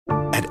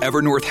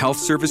Evernorth Health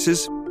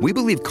Services, we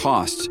believe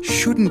costs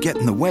shouldn't get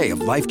in the way of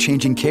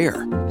life-changing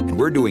care, and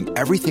we're doing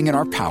everything in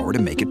our power to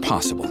make it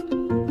possible.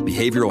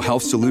 Behavioral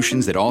health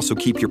solutions that also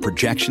keep your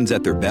projections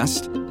at their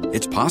best?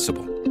 It's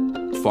possible.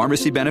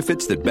 Pharmacy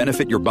benefits that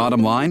benefit your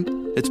bottom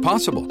line? It's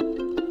possible.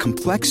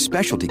 Complex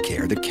specialty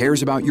care that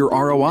cares about your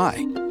ROI?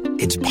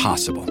 It's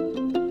possible.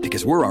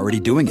 Because we're already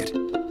doing it.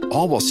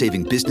 All while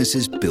saving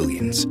businesses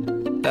billions.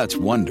 That's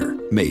Wonder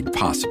made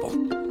possible.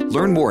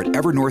 Learn more at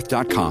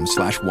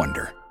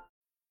evernorth.com/wonder.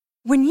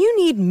 When you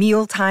need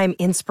mealtime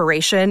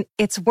inspiration,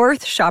 it's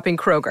worth shopping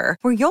Kroger,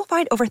 where you'll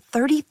find over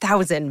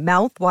 30,000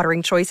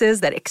 mouth-watering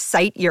choices that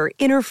excite your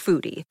inner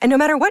foodie. And no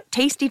matter what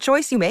tasty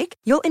choice you make,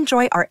 you'll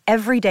enjoy our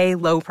everyday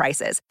low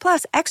prices,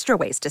 plus extra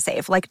ways to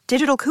save, like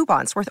digital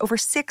coupons worth over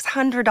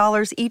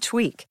 $600 each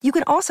week. You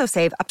can also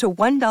save up to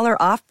 $1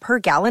 off per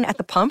gallon at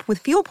the pump with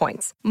fuel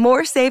points.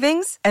 More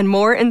savings and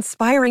more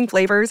inspiring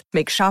flavors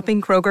make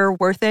shopping Kroger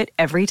worth it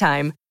every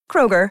time.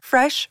 Kroger,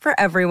 fresh for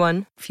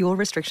everyone. Fuel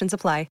restrictions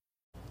apply.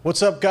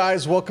 What's up,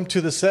 guys? Welcome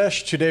to the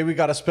Sesh. Today we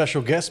got a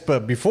special guest,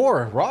 but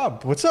before,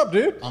 Rob, what's up,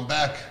 dude? I'm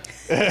back.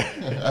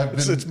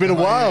 It's been a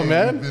while,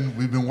 man.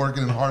 We've been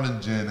working in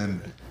Harlingen, and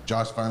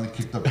Josh finally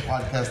kicked up the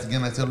podcast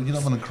again. I said, I'm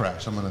going to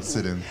crash. I'm going to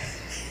sit in.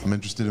 I'm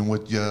interested in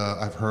what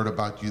I've heard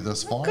about you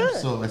thus far. Good.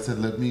 So I said,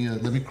 let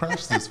me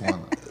crash this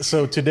one.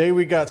 So today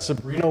we got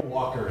Sabrina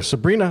Walker.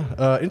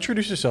 Sabrina,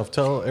 introduce yourself.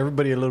 Tell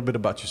everybody a little bit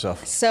about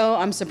yourself. So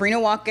I'm Sabrina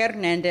Walker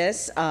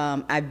Hernandez.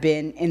 I've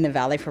been in the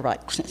Valley for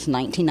since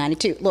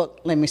 1992.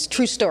 Look,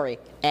 true story.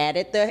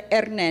 Added the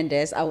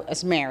Hernandez. I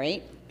was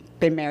married.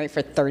 Been married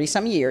for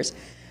 30-some years.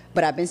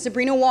 But I've been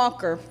Sabrina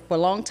Walker for a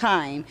long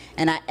time,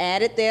 and I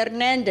added the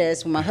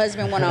Hernandez when my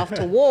husband went off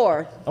to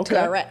war. Okay.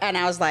 To Iraq, and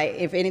I was like,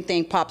 if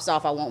anything pops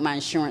off, I want my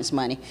insurance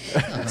money.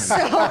 So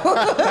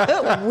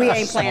we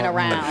ain't playing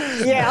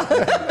around. Yeah.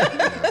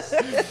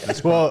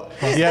 Well,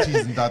 yeah.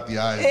 T's and dot the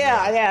I's.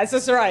 Yeah,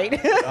 that's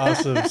right.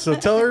 Awesome. So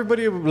tell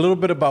everybody a little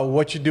bit about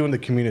what you do in the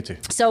community.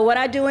 So what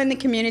I do in the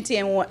community,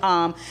 and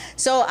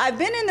so I've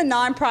been in the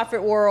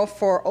nonprofit world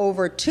for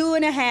over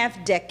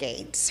 2.5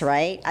 decades,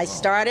 right? I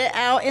started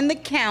out in the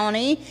county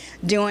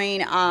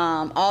doing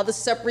all the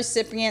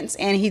subrecipients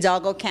in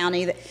Hidalgo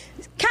County.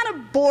 Kind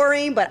of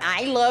boring, but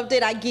I loved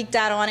it. I geeked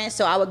out on it.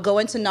 So I would go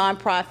into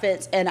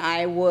nonprofits and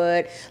I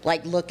would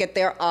look at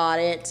their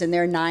audits and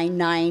their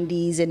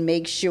 990s and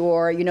make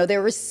sure,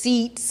 their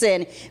receipts,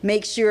 and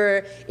make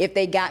sure if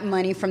they got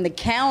money from the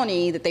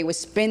county that they were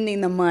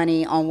spending the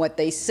money on what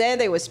they said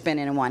they were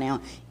spending and wanting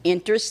on.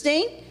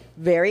 Interesting.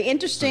 Very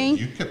interesting.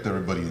 So you kept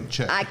everybody in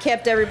check. I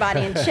kept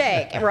everybody in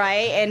check,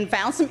 right? And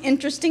found some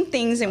interesting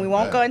things, and we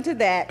won't go into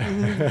that.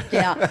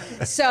 Yeah.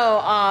 So,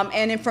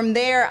 and then from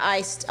there, I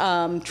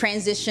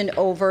transitioned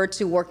over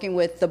to working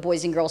with the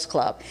Boys and Girls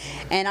Club.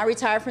 And I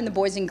retired from the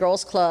Boys and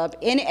Girls Club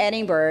in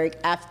Edinburgh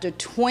after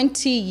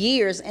 20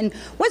 years. And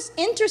what's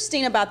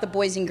interesting about the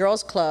Boys and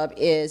Girls Club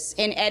is,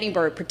 in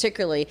Edinburgh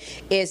particularly,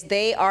 is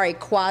they are a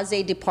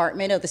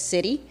quasi-department of the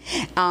city.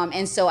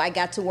 And so I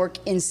got to work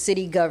in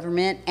city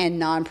government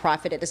and nonprofit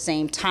at the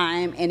same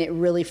time, and it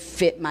really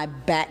fit my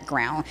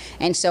background,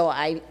 and so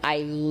I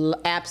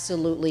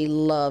absolutely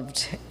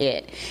loved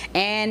it.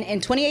 And in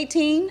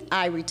 2018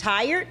 I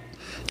retired.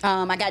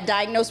 I got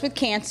diagnosed with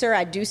cancer.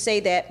 I do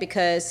say that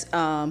because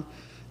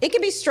it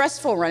can be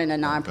stressful running a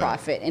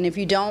nonprofit, and if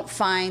you don't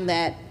find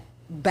that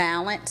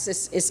balance,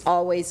 it's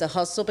always a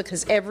hustle,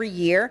 because every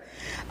year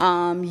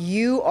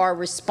you are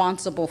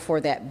responsible for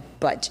that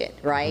budget,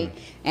 right?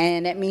 Mm-hmm.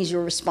 And that means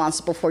you're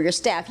responsible for your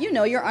staff.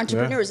 You're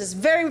entrepreneurs. Yeah. It's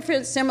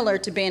very similar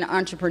to being an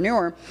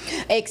entrepreneur,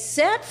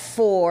 except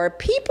for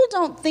people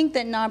don't think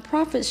that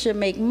nonprofits should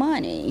make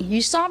money.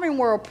 You're solving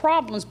world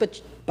problems, but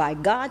by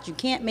God, you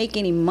can't make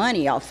any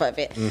money off of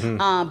it.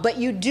 Mm-hmm. But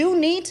you do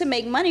need to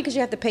make money because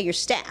you have to pay your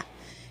staff.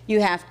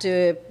 You have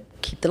to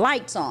keep the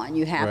lights on.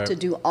 You have to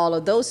do all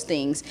of those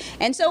things.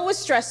 And so it was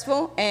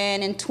stressful.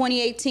 And in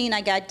 2018,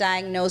 I got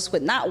diagnosed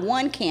with not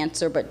one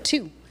cancer, but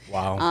two.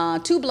 Wow.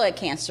 2 blood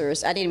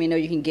cancers. I didn't even know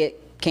you can get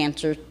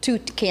cancer, 2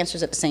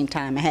 cancers at the same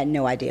time. I had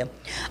no idea.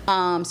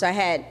 So I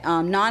had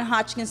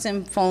non-Hodgkin's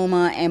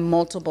lymphoma and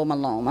multiple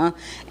myeloma.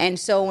 And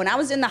so when I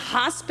was in the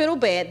hospital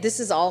bed, this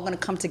is all going to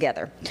come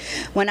together.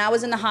 When I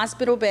was in the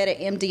hospital bed at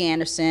MD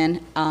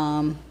Anderson,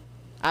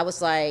 I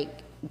was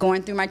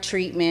going through my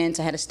treatments.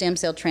 I had a stem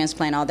cell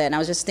transplant, all that. And I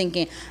was just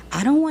thinking,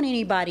 I don't want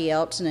anybody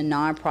else in the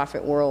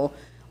nonprofit world,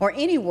 or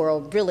any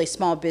world, really,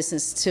 small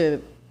business,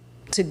 to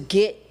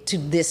get to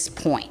this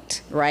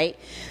point, right?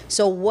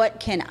 So what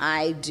can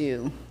I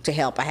do to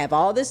help? I have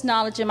all this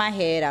knowledge in my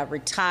head. I've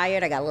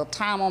retired. I got a little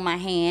time on my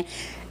hand.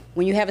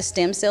 When you have a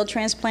stem cell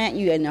transplant,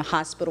 you're in the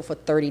hospital for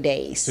 30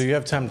 days. So you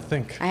have time to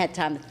think. I had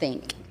time to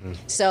think. Mm-hmm.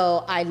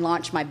 So I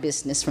launched my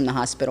business from the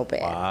hospital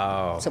bed.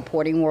 Wow.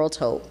 Supporting World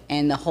Hope.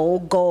 And the whole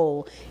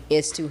goal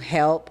is to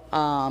help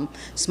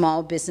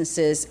small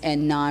businesses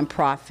and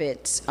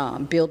nonprofits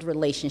build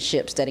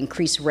relationships that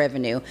increase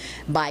revenue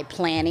by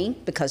planning,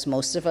 because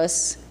most of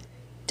us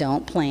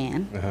don't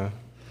plan.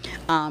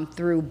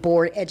 through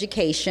board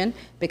education,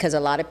 because a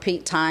lot of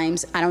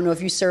times, I don't know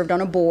if you served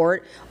on a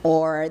board,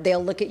 or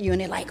they'll look at you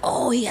and they're like,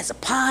 oh, he has a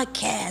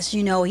podcast,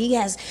 he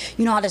has,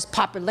 all this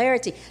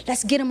popularity.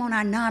 Let's get him on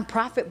our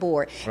nonprofit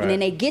board. Right. And then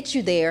they get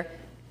you there,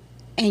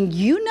 and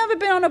you never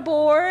been on a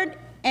board,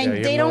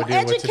 and they don't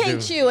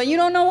educate you, and you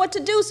don't know what to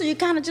do, so you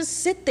kind of just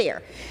sit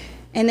there.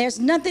 And there's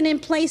nothing in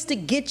place to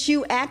get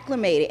you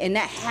acclimated. And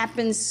that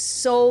happens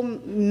so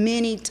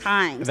many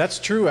times. That's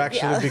true,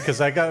 actually, because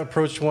I got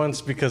approached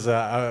once because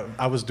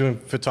I was doing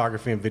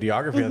photography and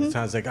videography at the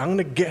time. I was like, I'm going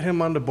to get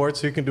him on the board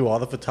so he can do all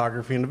the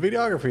photography and the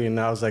videography. And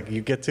I was like, you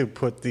get to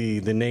put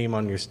the name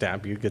on your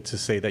stamp. You get to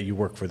say that you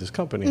work for this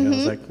company. And I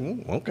was like,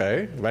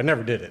 okay. But I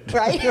never did it.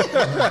 Right?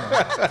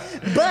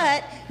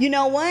 But you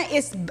know what?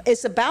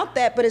 It's about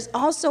that, but it's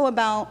also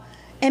about...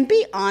 And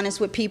be honest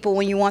with people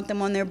when you want them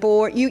on their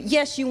board.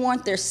 Yes, you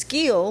want their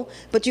skill,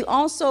 but you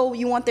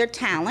want their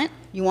talent.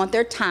 You want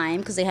their time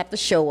because they have to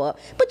show up,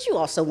 but you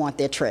also want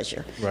their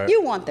treasure. Right.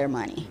 You want their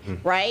money,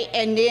 right?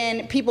 And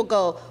then people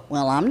go,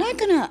 well, I'm not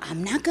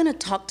gonna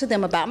talk to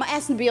them about. I'm gonna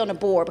ask them to be on the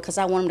board because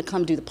I want them to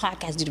come do the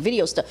podcast, do the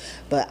video stuff.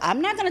 But I'm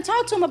not gonna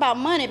talk to them about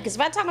money, because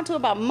if I talk to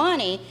them about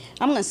money,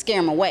 I'm gonna scare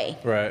them away.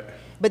 Right.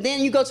 But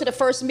then you go to the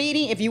first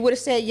meeting. If you would have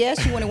said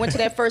yes, you would have went to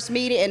that first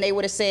meeting, and they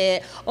would have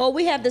said, oh,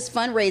 we have this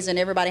fundraiser, and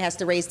everybody has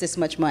to raise this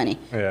much money.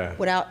 Yeah.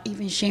 Without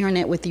even sharing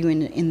that with you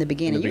in the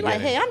beginning. You're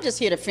like, hey, I'm just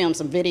here to film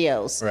some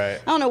videos.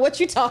 Right. I don't know what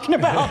you're talking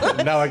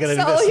about. Now I got to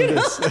invest in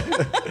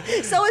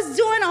this. So it's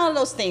doing all of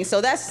those things. So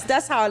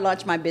that's how I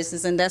launched my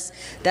business, and that's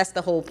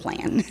the whole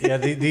plan. Yeah,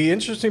 the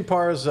interesting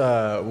part is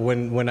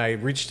when I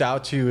reached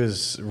out to you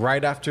is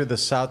right after the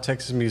South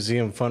Texas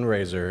Museum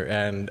fundraiser,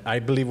 and I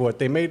believe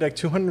they made like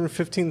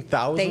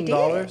 $215,000. They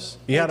did.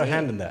 You had a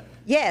hand in that.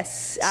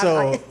 Yes.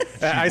 So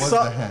I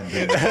saw.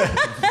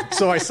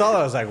 So I saw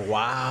that. I was like,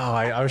 wow.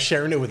 I was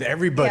sharing it with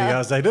everybody. Yeah. I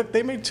was like, look,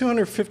 they made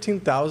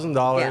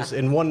 $215,000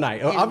 in one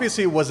night.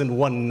 Obviously, it wasn't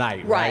one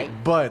night, right?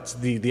 But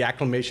the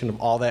acclamation of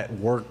all that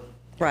work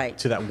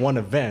to that one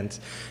event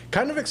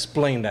kind of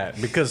explain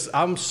that, because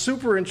I'm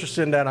super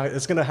interested in that.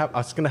 It's gonna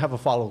have a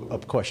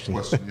follow-up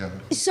question.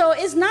 So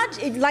it's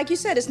not, like you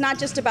said, it's not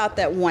just about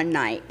that one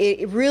night.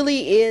 It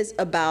really is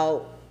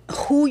about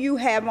who you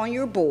have on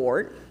your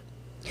board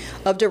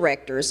of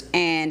directors,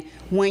 and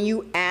when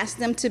you ask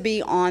them to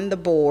be on the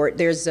board,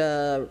 there's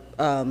an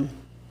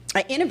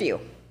interview.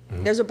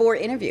 There's a board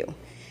interview,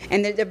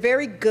 and they're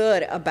very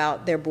good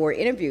about their board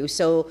interview.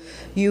 So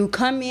you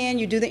come in,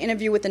 you do the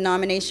interview with the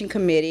nomination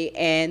committee,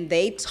 and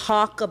they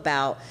talk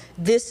about,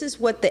 this is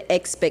what the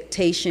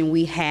expectation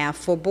we have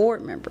for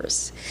board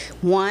members.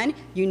 One,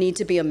 you need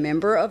to be a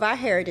member of our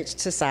Heritage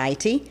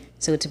Society.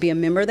 So to be a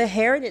member of the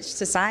Heritage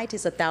Society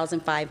is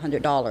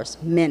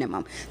 $1,500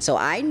 minimum. So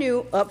I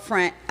knew up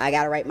front I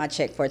got to write my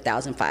check for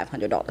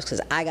 $1,500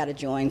 because I got to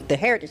join the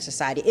Heritage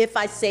Society if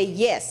I say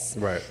yes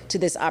to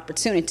this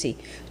opportunity.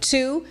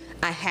 Two,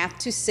 I have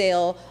to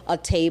sell a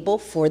table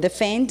for the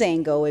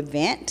Fandango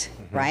event,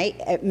 right,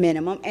 at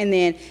minimum. And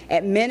then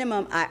at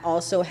minimum, I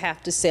also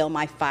have to sell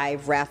my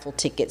 5 raffle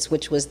tickets,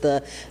 which was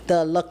the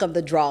luck of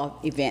the draw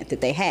event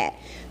that they had.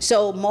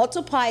 So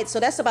multiplied, so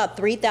that's about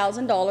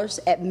 $3,000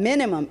 at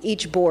minimum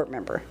each board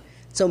member.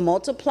 So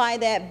multiply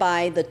that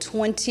by the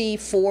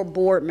 24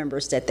 board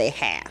members that they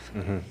have.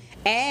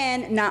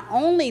 And not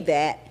only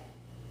that,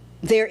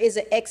 there is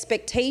an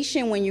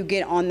expectation when you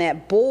get on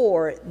that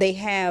board. They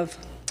have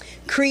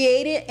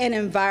created an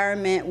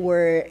environment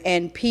where,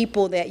 and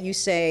people that you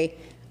say,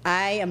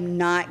 I am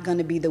not going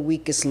to be the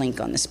weakest link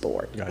on this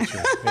board.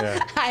 Gotcha.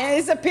 Yeah.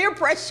 It's a peer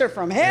pressure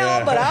from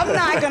hell, but I'm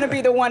not going to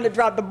be the one to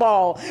drop the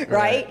ball,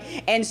 right?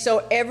 And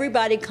so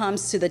everybody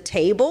comes to the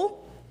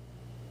table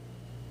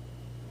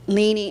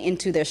leaning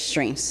into their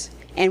strengths.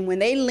 And when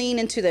they lean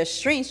into their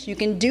strengths, you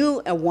can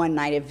do a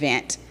one-night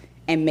event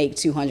and make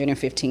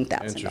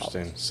 $215,000.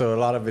 Interesting. So a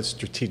lot of it's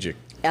strategic.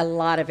 A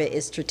lot of it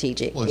is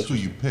strategic. Well, it's who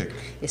you pick.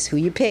 It's who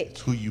you pick. It's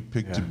who you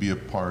pick to be a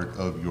part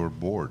of your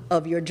board.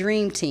 Of your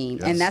dream team.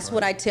 Yes, and that's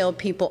what I tell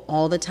people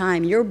all the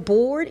time. Your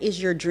board is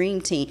your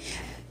dream team.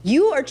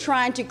 You are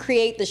trying to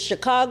create the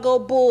Chicago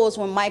Bulls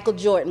when Michael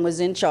Jordan was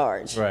in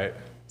charge. Right.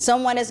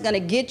 Someone that's going to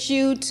get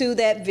you to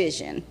that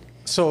vision.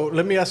 So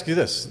let me ask you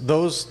this.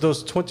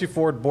 Those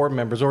 24 board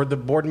members, or the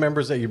board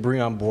members that you bring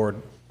on board,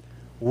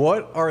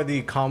 what are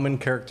the common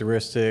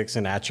characteristics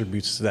and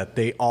attributes that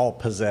they all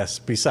possess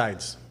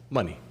besides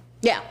money?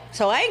 Yeah,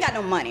 so I ain't got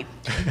no money.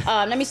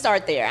 Let me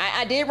start there.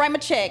 I did write my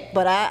check,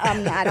 but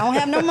I don't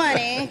have no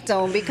money.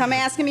 Don't be coming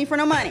asking me for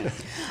no money.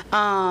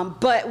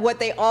 But what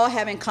they all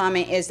have in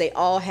common is they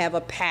all have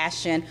a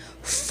passion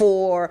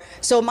for,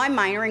 so my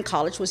minor in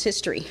college was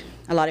history.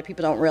 A lot of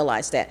people don't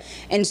realize that.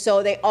 And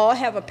so they all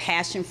have a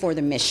passion for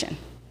the mission.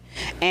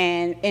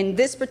 And in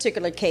this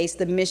particular case,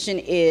 the mission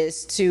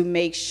is to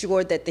make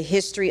sure that the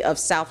history of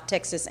South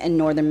Texas and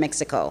northern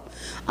Mexico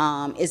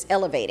is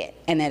elevated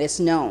and that it's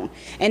known.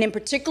 And in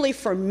particularly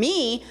for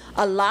me,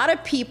 a lot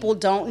of people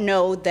don't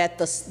know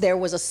that there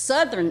was a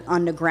Southern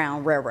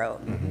Underground Railroad,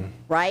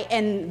 right?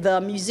 And the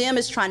museum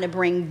is trying to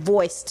bring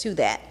voice to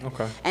that.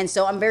 Okay. And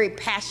so I'm very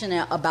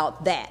passionate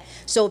about that.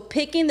 So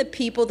picking the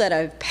people that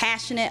are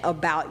passionate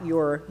about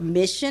your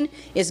mission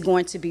is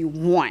going to be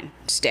one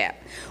step.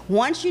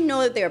 Once you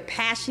know that they're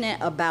passionate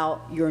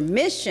about your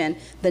mission,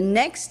 the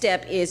next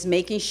step is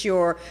making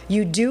sure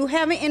you do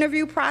have an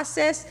interview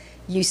process,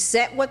 you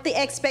set what the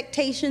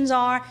expectations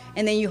are,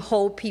 and then you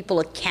hold people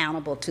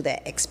accountable to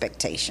that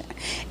expectation.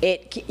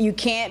 You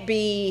can't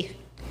be,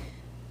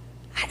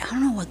 I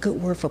don't know what good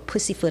word for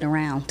pussyfoot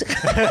around.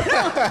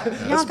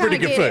 Y'all pretty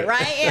good get foot. it,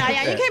 right?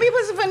 Yeah, you can't be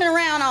pussyfooting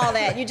around all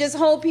that. You just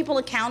hold people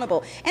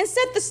accountable and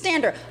set the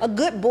standard. A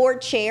good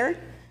board chair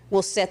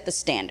will set the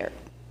standard.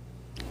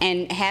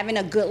 And having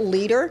a good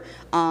leader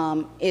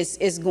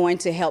is going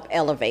to help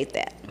elevate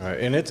that. Right.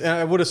 And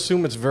I would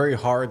assume it's very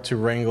hard to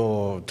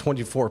wrangle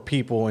 24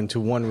 people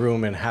into one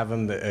room and have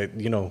them,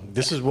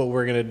 this is what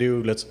we're going to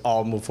do. Let's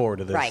all move forward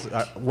to this.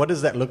 Right. What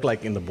does that look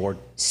like in the board?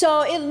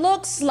 So it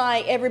looks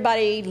like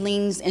everybody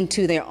leans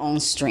into their own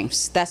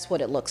strengths. That's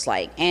what it looks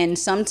like. And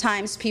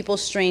sometimes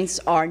people's strengths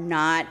are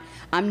not,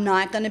 I'm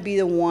not going to be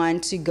the one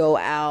to go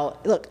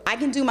out. Look, I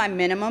can do my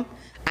minimum.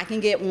 I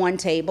can get one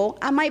table.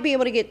 I might be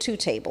able to get 2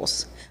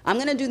 tables. I'm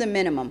going to do the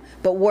minimum.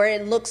 But where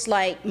it looks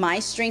like my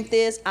strength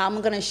is,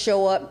 I'm going to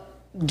show up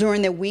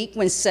during the week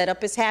when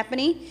setup is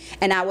happening,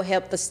 and I will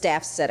help the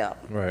staff set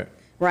up. Right.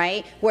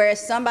 Right?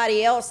 Whereas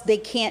somebody else, they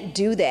can't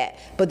do that,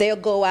 but they'll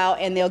go out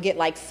and they'll get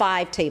like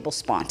 5 table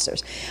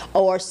sponsors.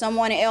 Or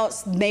someone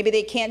else, maybe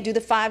they can't do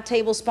the 5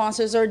 table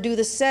sponsors or do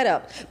the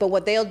setup, but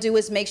what they'll do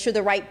is make sure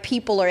the right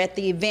people are at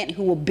the event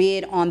who will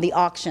bid on the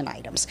auction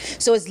items.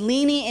 So it's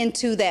leaning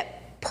into that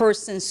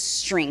person's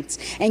strengths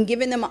and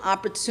giving them an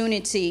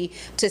opportunity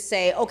to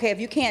say, okay,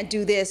 if you can't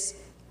do this,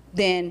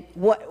 then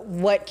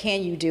what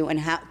can you do and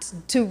how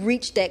to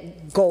reach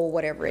that goal,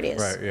 whatever it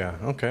is. Right, yeah.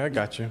 Okay, I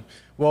got you.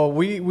 Well,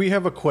 we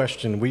have a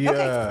question.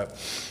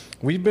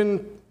 We've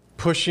been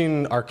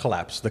pushing our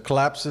Collapse. The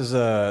Collapse is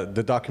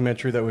the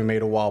documentary that we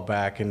made a while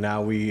back, and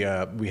now we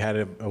had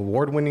an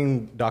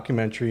award-winning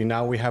documentary.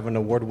 Now we have an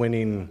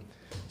award-winning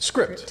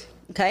script.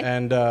 Okay.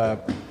 And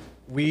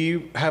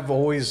we have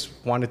always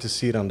wanted to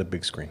see it on the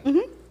big screen.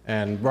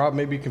 And Rob,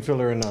 maybe you can fill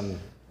her in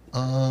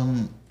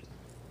on.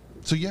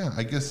 So yeah,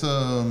 I guess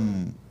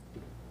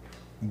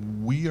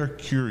we are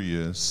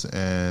curious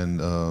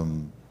and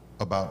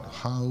about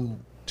how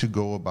to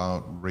go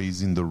about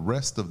raising the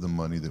rest of the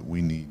money that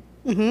we need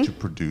to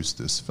produce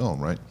this film,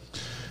 right?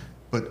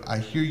 But I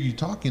hear you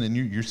talking, and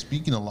you're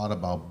speaking a lot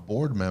about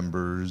board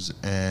members,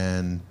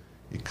 and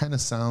it kind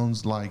of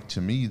sounds like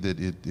to me that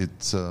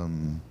it's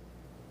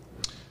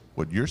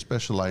what you're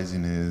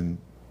specializing in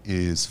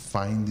is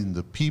finding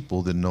the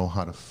people that know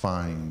how to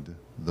find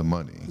the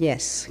money.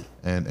 Yes.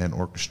 And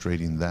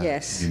orchestrating that.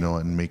 Yes.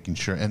 And making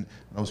sure. And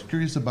I was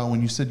curious about when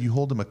you said you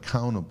hold them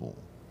accountable.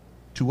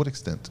 To what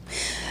extent?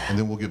 And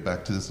then we'll get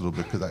back to this a little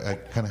bit because I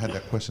kind of had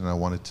that question and I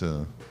wanted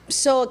to.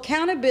 So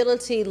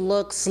accountability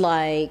looks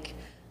like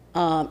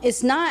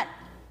it's not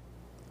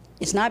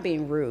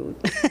being rude,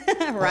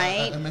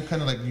 right? I meant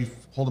kind of like you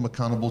hold them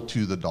accountable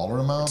to the dollar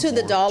amount? To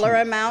the dollar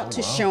amount,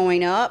 to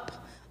showing up.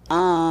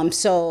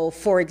 So,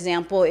 for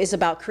example, it's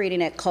about creating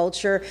that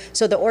culture.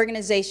 So the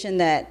organization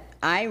that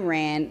I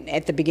ran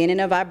at the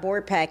beginning of our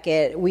board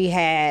packet, we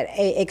had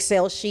an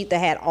Excel sheet that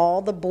had all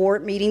the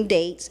board meeting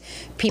dates,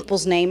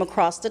 people's name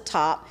across the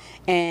top,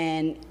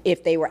 and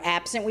if they were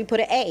absent, we put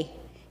an A.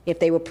 If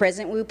they were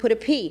present, we would put a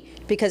P,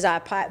 because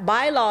our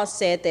bylaw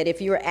said that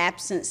if you were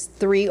absent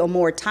 3 or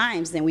more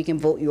times, then we can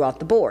vote you off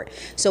the board.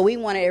 So we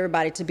wanted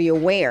everybody to be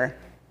aware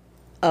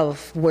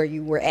of where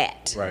you were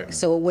at, right,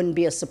 so it wouldn't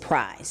be a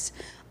surprise.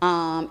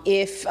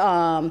 If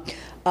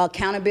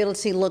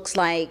accountability looks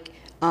like,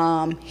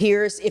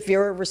 if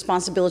your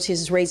responsibility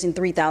is raising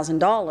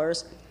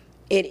 $3,000,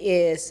 it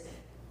is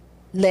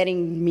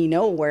letting me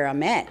know where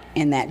I'm at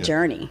in that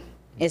journey.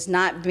 It's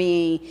not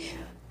being,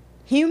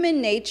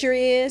 human nature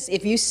is,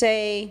 if you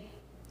say,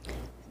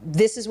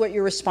 this is what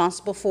you're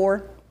responsible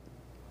for,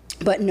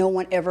 but no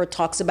one ever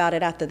talks about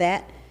it after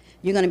that,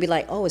 you're going to be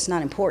like, oh, it's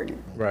not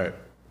important. Right.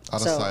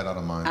 Out of sight, out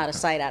of mind. Out of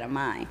sight, out of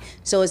mind.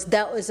 So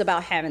it's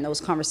about having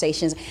those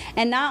conversations.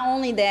 And not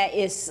only that,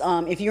 is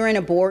if you're in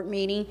a board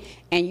meeting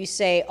and you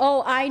say,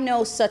 oh, I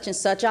know such and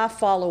such, I'll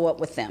follow up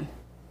with them,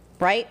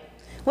 right?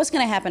 What's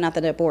going to happen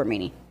after that board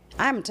meeting?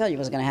 I'm going to tell you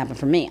what's going to happen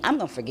for me. I'm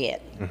going to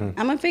forget. I'm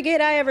going to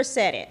forget I ever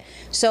said it.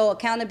 So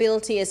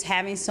accountability is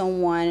having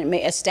someone,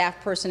 a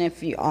staff person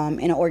if you, in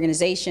an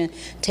organization,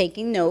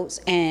 taking notes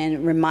and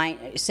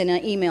sending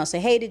an email, say,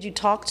 hey, did you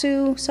talk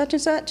to such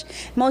and such?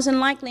 Most than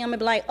likely, I'm going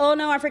to be like, oh,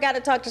 no, I forgot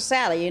to talk to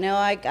Sally.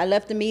 I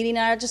left the meeting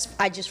and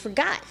I just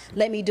forgot.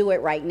 Let me do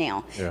it right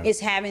now. Yeah.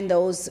 It's having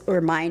those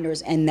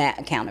reminders and that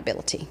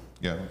accountability.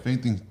 Yeah, if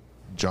anything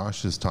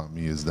Josh has taught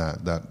me is that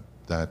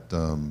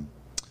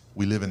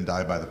we live and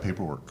die by the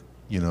paperwork,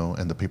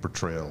 and the paper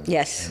trail.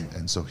 Yes.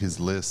 And so his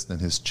list and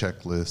his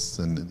checklists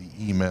and the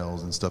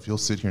emails and stuff, he'll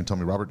sit here and tell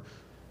me, Robert,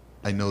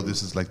 I know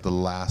this is like the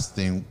last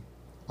thing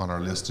on our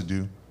list to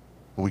do,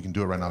 but we can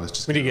do it right now. Let's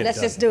just do it.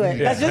 Let's just do it, right?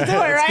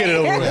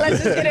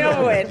 Let's just get it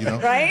over with,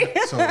 right?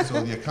 So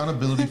the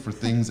accountability for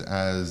things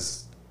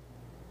as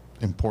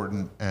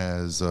important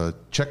as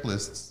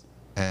checklists,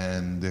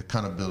 and the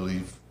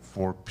accountability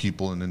for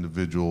people and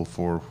individual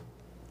for,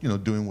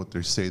 doing what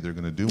they say they're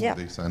going to do when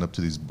they sign up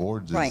to these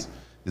boards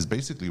is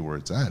basically where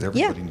it's at.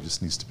 Everybody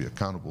just needs to be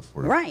accountable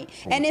for it. Right.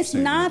 And it's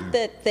not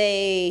that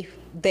they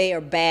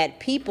are bad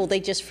people. They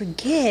just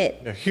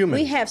forget. They're human.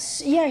 We have,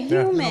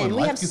 human.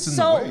 We have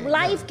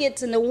life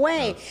gets in the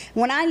way.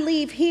 When I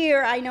leave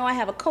here, I know I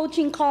have a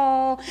coaching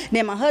call.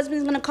 Then my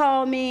husband's going to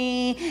call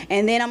me.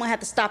 And then I'm going to have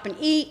to stop and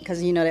eat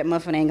because that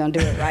muffin ain't going to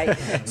do it, right?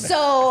 So,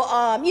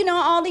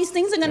 all these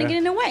things are going to get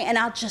in the way. And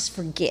I'll just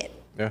forget.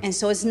 Yeah. And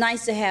so it's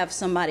nice to have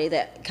somebody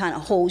that kind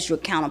of holds you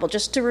accountable,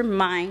 just to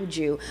remind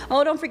you,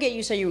 oh, don't forget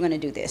you said you were going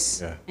to do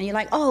this. Yeah. And you're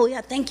like, oh, yeah,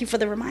 thank you for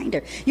the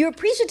reminder. You're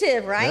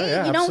appreciative, right?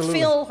 Yeah, you don't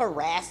feel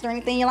harassed or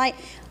anything. You're like,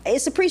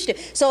 it's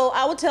appreciative. So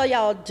I will tell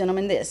y'all,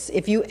 gentlemen, this.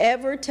 If you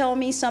ever tell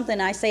me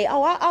something, I say,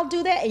 oh, I'll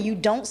do that, and you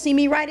don't see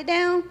me write it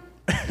down,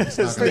 it's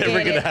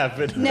never going to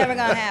happen. Never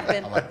going to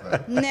happen. I like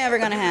that. Never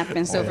going to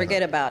happen. So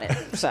forget about it.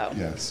 So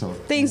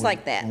things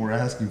like that. When we're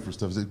asking for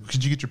stuff,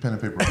 could you get your pen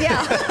and paper?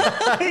 Yeah,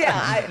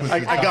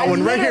 I got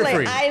one right here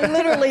for you. I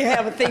literally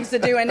have things to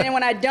do, and then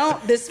when I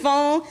don't, this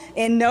phone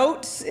and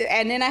notes,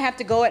 and then I have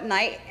to go at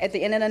night, at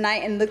the end of the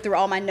night, and look through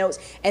all my notes,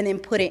 and then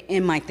put it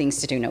in my things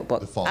to do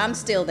notebook. I'm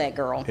still that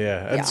girl.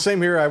 Yeah, and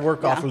same here. I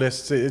work off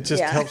lists. It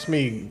just helps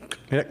me.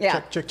 Check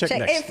next.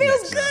 It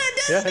feels good,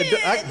 doesn't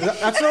it?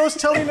 That's what I was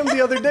telling him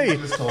the other day.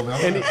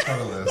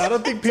 I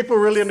don't think people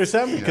really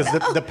understand because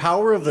the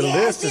power of the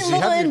list is you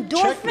have your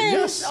endorphins.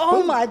 Yes.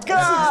 Oh my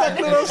God! That's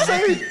exactly what I was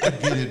saying. I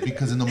get it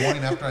because in the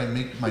morning after I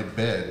make my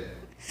bed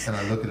and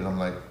I look at it, I'm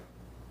like,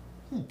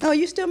 oh,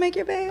 you still make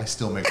your bed? I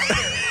still make my bed.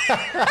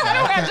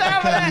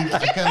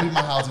 I can't leave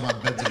my house and my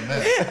bed's a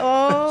mess.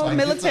 Oh, so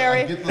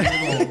military. I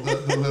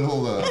get the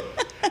little.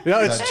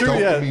 It's true.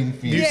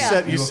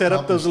 Yeah, you set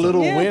up those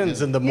little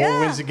wins, and the more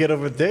wins you get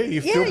over the day, you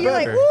feel you're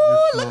better. Like,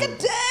 ooh, look at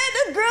that!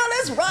 The girl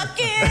is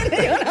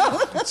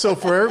rocking. So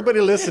for everybody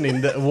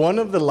listening, one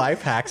of the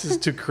life hacks is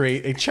to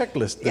create a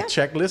checklist. The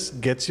checklist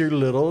gets your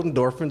little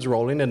endorphins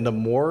rolling, and the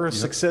more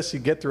success you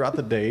get throughout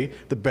the day,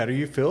 the better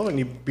you feel, and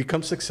you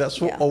become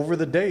successful over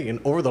the day.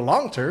 And over the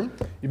long term,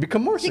 you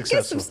become more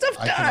successful. Get some stuff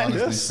done. I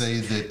can honestly say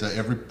that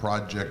every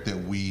project that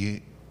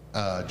we,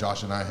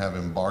 Josh and I, have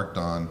embarked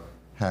on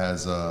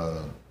has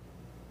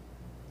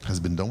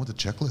been done with a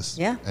checklist.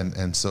 Yeah.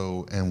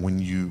 And when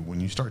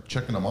you start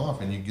checking them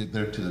off and you get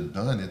there to the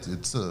done,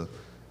 it's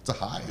a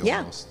high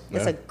almost.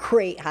 It's a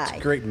great high. It's a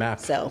great map.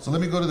 So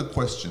let me go to the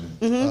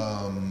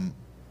question.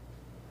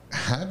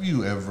 Have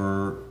you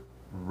ever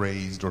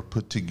raised or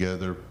put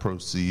together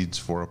proceeds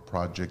for a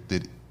project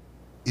that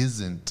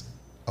isn't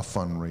a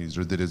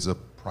fundraiser, that is a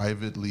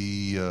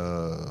privately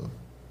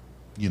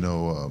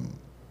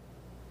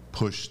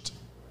pushed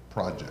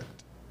project?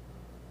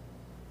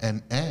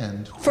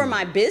 And for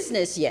my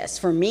business, yes.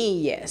 For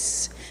me,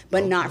 yes.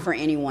 But not for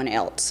anyone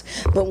else.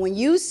 But when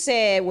you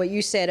said what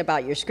you said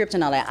about your script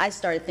and all that, I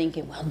started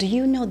thinking, well, do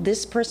you know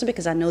this person?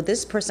 Because I know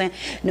this person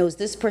knows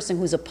this person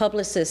who's a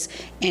publicist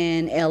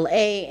in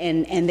LA,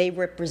 and they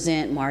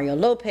represent Mario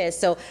Lopez.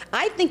 So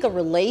I think of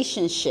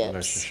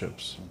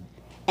relationships.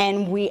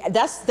 And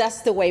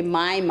that's the way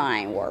my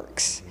mind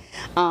works.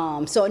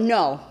 So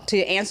no,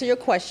 to answer your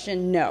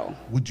question, no.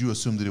 Would you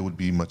assume that it would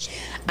be much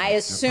I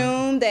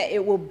assume that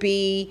it will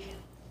be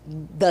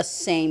the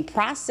same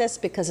process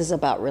because it's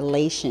about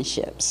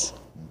relationships.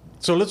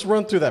 So let's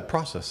run through that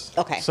process.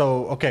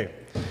 Okay.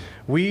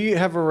 We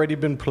have already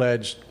been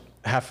pledged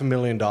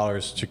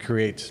 $500,000 to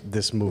create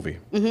this movie,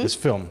 this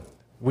film.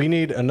 We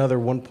need another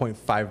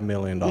 $1.5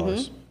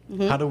 million.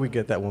 How do we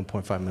get that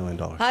 $1.5 million?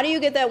 How do you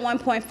get that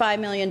 $1.5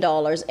 million?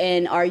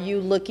 And are you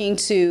looking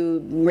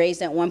to raise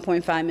that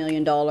 $1.5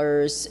 million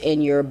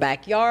in your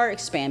backyard,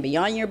 expand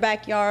beyond your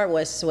backyard?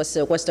 What's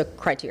the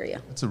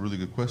criteria? That's a really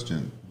good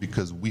question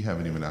because we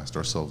haven't even asked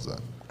ourselves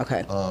that.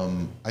 Okay.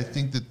 I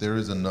think that there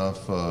is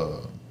enough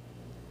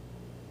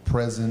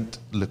present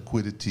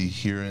liquidity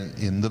here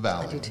in the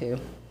valley. I do too.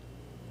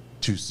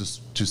 To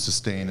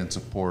sustain and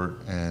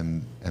support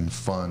and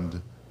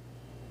fund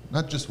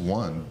not just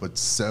one, but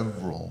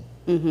several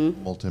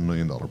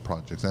multi-million-dollar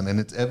projects. And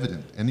it's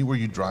evident. Anywhere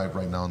you drive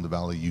right now in the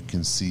valley, you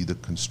can see the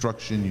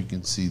construction, you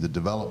can see the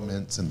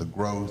developments and the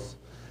growth.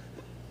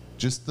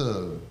 Just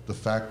the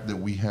fact that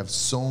we have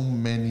so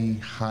many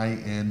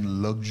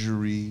high-end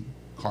luxury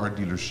car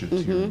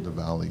dealerships here in the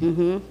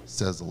valley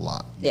says a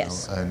lot. You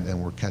know?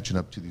 And we're catching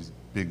up to these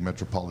big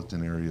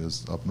metropolitan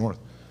areas up north.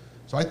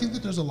 So I think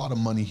that there's a lot of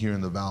money here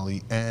in the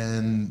valley,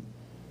 and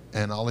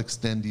I'll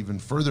extend even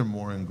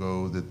furthermore and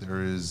go that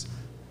there is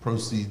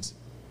proceeds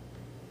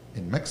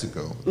in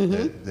Mexico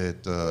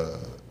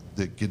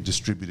that get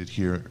distributed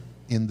here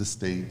in the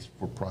States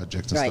for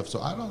projects and stuff.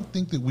 So I don't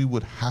think that we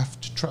would have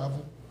to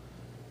travel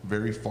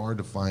very far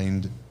to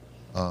find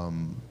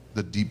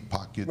the deep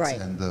pockets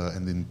and the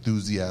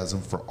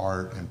enthusiasm for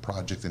art and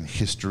project and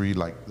history,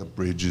 like the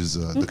bridges,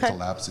 the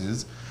collapse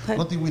is. I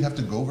don't think we'd have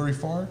to go very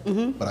far,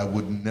 but I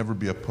would never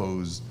be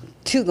opposed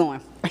to going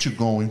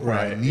where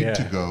I need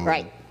to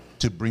go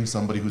to bring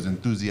somebody who's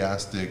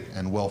enthusiastic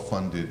and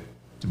well-funded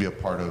to be a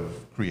part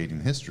of creating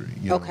history.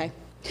 You know?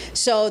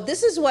 So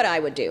this is what I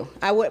would do.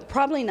 I would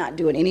probably not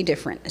do it any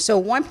different. So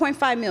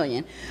 1.5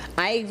 million,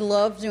 I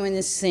love doing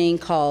this thing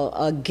called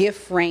a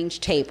gift range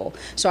table.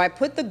 So I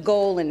put the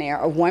goal in there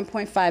of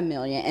 1.5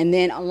 million, and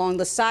then along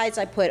the sides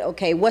I put,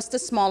 okay, what's the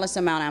smallest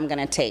amount I'm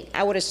gonna take?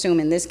 I would assume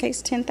in this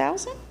case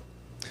 10,000?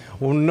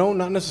 Well, no,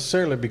 not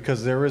necessarily,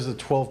 because there is a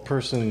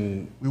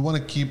 12-person. We want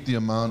to keep the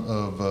amount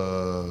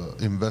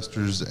of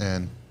investors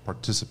and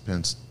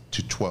participants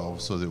to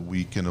 12 so that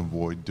we can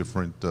avoid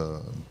different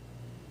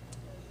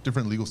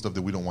legal stuff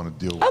that we don't want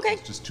to deal with.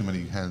 It's just too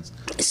many hands.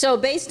 So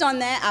based on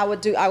that, I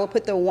would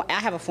put I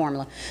have a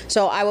formula.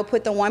 So I would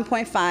put the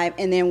 1.5,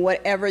 and then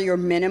whatever your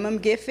minimum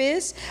gift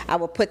is, I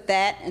will put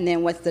that, and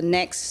then what's the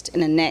next,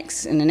 and the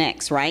next, and the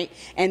next, right?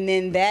 And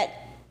then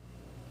that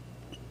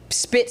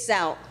spits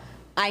out,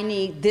 I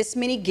need this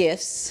many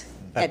gifts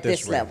at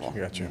this level.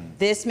 Gotcha.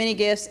 This many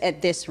gifts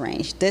at this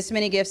range. This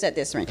many gifts at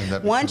this range.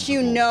 Once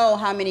you know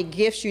how many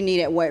gifts you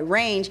need at what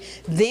range,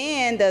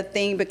 then the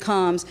thing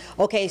becomes,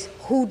 okay,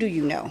 who do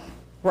you know,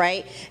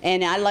 right?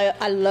 And I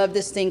love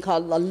this thing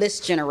called a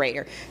list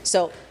generator.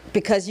 So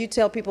because you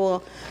tell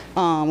people,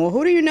 well,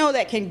 who do you know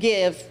that can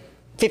give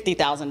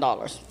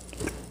 $50,000?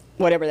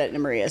 Whatever that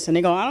number is. And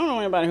they go, I don't know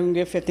anybody who can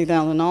give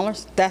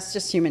 $50,000. That's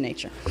just human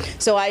nature.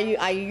 So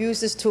I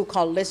use this tool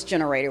called list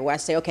generator, where I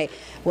say, okay,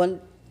 well,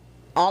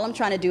 all I'm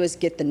trying to do is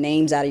get the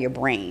names out of your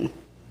brain.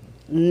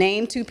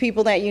 Name 2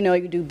 people that you know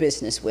you do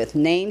business with.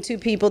 Name 2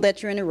 people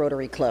that you're in a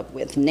Rotary Club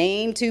with.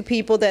 Name 2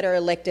 people that are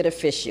elected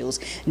officials.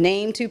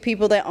 Name 2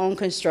 people that own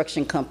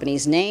construction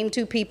companies. Name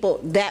 2 people,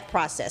 that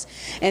process.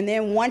 And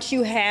then once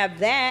you have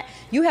that,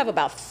 you have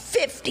about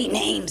 50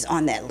 names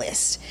on that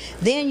list.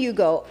 Then you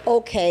go,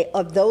 okay,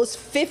 of those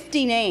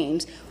 50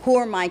 names, who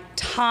are my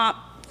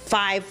top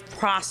 5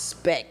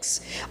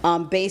 prospects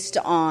based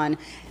on.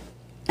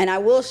 And I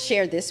will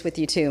share this with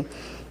you too.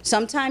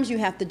 Sometimes you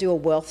have to do a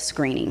wealth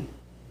screening.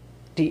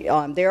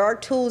 There are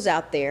tools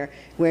out there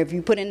where if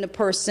you put in the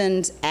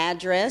person's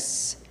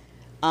address,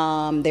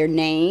 their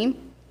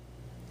name,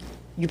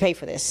 you pay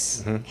for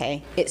this,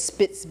 okay? It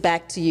spits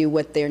back to you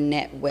what their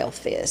net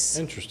wealth is.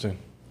 Interesting.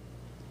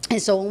 And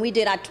so when we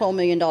did our $12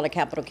 million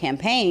capital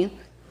campaign,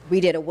 we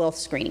did a wealth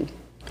screening.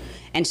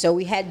 And so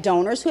we had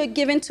donors who had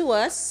given to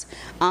us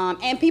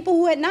and people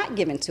who had not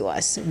given to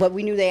us, but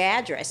we knew their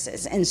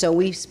addresses. And so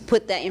we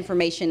put that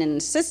information in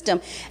the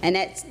system, and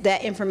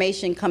that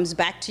information comes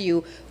back to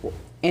you.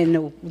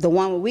 And the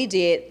one we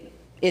did,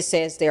 it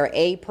says they're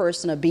a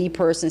person, a B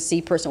person,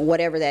 C person,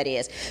 whatever that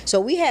is. So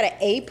we had an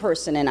A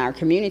person in our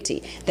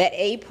community. That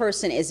A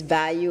person is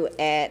valued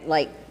at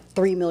like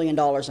 $3 million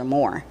or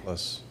more.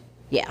 Plus.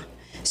 Yeah.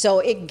 So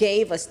it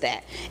gave us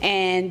that.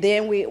 And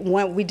then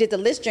when we did the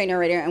list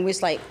generator, and we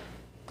was like,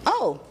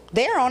 oh,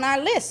 they're on our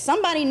list.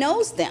 Somebody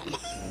knows them.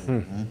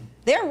 Mm-hmm.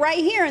 They're right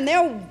here, and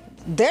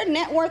their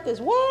net worth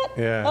is what?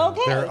 Yeah.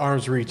 Okay. They're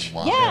arm's reach.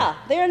 Wow. Yeah,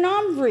 they're in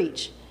arm's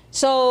reach.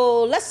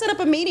 So let's set up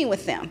a meeting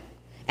with them.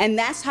 And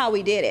that's how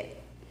we did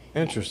it.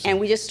 Interesting. And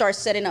we just start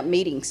setting up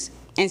meetings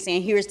and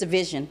saying, here's the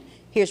vision.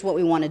 Here's what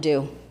we want to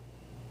do.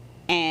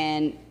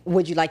 And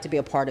would you like to be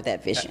a part of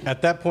that vision?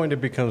 At that point,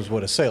 it becomes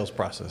a sales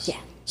process. Yeah.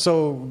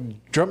 So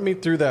jump me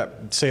through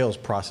that sales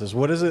process.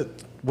 What does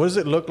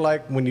it look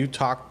like when you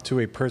talk to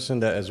a person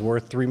that is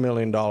worth $3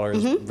 million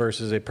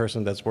versus a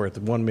person that's worth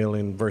 $1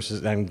 million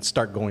and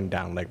start going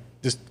down? Like,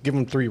 just give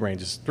them 3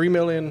 ranges: 3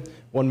 million,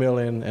 1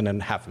 million, and then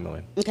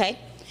 $500,000. Okay.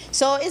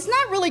 So it's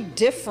not really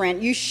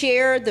different. You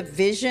share the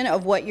vision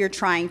of what you're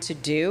trying to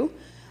do.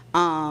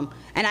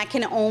 And I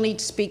can only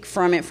speak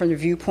from the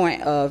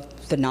viewpoint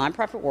of the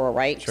nonprofit world,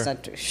 right? Because I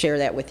share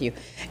that with you.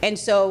 And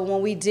so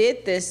when we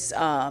did this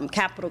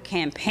capital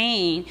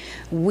campaign,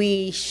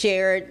 we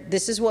shared,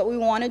 this is what we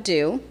want to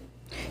do.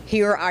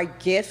 Here are our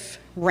gift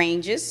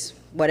ranges,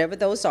 whatever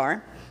those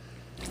are.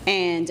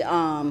 And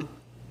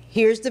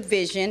here's the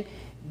vision.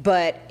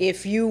 But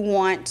if you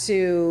want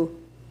to,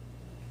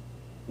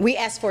 we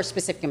ask for a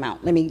specific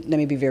amount. Let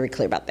me be very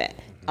clear about that.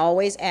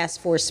 Always ask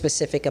for a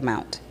specific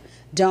amount.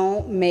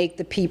 Don't make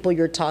the people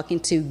you're talking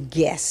to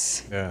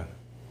guess. Yeah.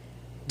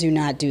 Do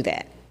not do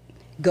that.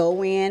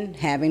 Go in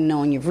having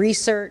known your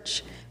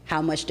research,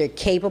 how much they're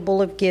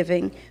capable of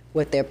giving,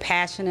 what they're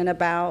passionate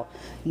about,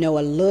 know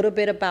a little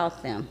bit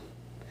about them,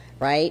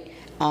 right?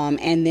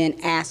 And then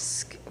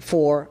ask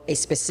for a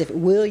specific,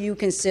 will you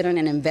consider an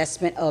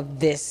investment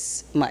of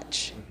this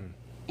much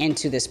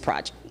into this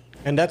project?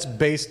 And that's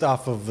based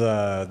off of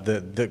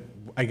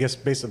I guess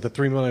based on the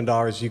 $3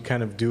 million, you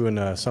kind of do an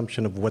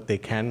assumption of what they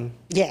can,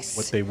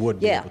 what they would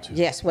be able to.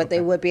 Yes, what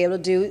they would be able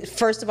to do.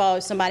 First of all,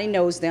 if somebody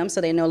knows them,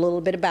 so they know a little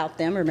bit about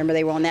them. Remember,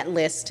 they were on that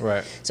list.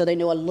 Right. So they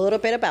know a little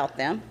bit about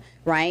them,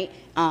 right?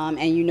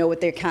 And you know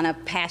what they're kind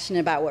of passionate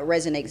about, what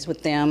resonates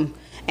with them.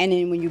 And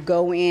then when you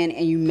go in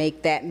and you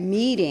make that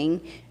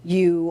meeting,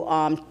 you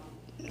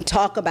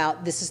talk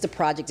about, this is the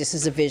project, this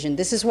is the vision,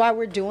 this is why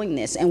we're doing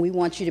this, and we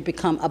want you to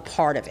become a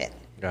part of it.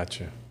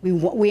 Gotcha.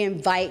 We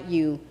invite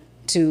you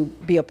to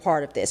be a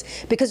part of this,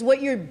 because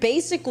what you're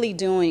basically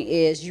doing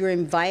is you're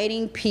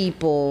inviting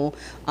people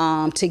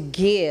to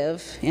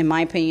give, in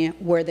my opinion,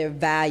 where their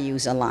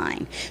values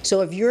align.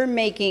 So if you're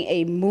making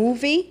a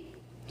movie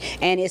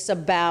and it's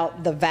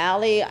about the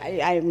valley,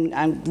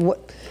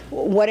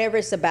 whatever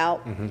it's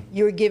about,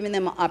 you're giving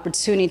them an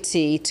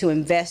opportunity to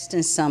invest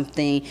in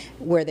something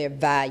where their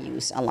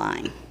values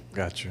align.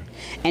 Gotcha.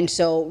 And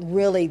so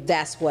really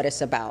that's what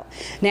it's about.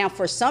 Now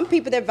for some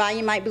people, their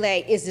value might be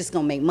like, is this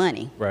gonna make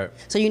money? Right.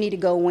 So you need to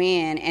go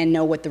in and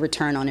know what the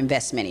return on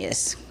investment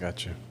is.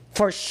 Gotcha.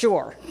 For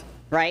sure,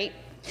 right?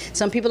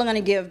 Some people are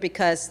gonna give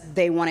because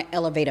they wanna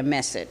elevate a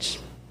message.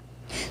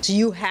 So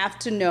you have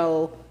to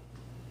know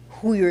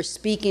who you're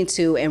speaking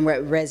to and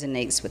what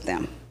resonates with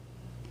them.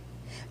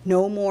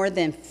 No more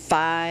than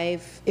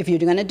 5, if you're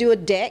gonna do a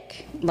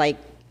deck, like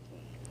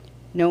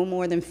no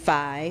more than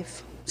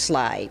 5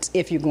 slides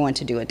if you're going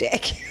to do a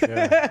deck,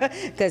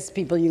 because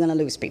you're going to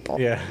lose people.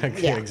 Yeah,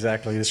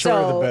 exactly. The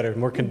shorter the better,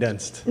 more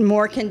condensed.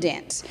 More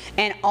condensed.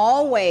 And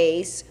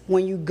always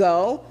when you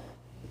go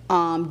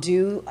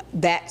do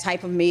that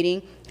type of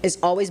meeting, it's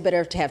always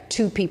better to have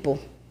 2 people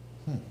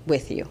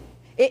with you.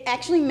 It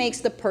actually makes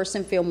the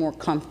person feel more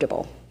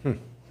comfortable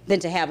than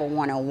to have a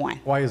one-on-one.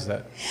 Why is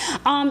that?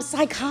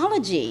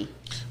 Psychology.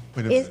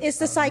 It's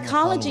the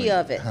psychology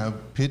of it.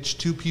 Have pitch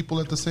 2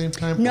 people at the same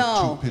time?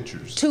 No, or 2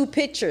 pitchers? 2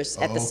 pitchers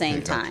at the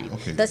same time.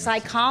 Okay, the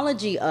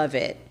psychology of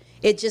it,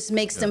 it just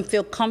makes them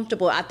feel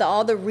comfortable. After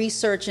all the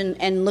research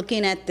and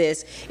looking at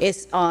this,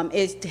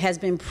 it has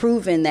been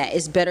proven that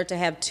it's better to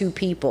have 2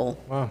 people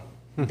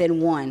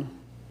than 1.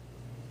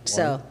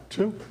 So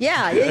 2.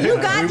 Yeah, you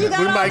got we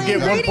all might the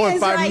get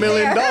ingredients $1.5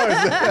 million.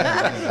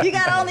 there. You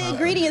got all the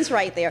ingredients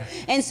right there.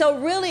 And so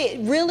really,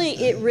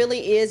 it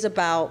really is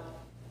about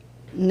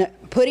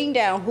putting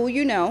down who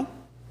you know.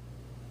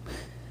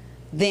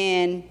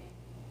 Then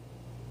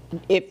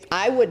if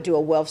I would do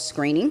a wealth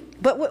screening,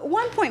 but with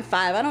 1.5,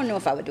 I don't know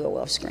if I would do a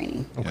wealth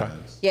screening. Okay.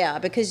 Yeah,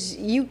 because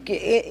you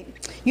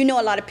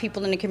know a lot of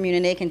people in the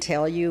community, they can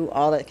tell you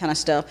all that kind of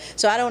stuff.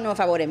 So I don't know if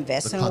I would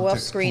invest in a wealth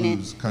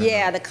screening.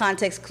 The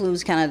context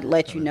clues kind of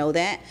let you know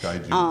that.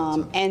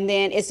 And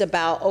then it's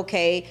about,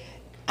 okay,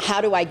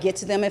 how do I get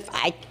to them if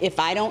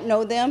I don't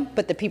know them,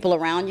 but the people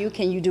around you,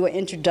 can you do an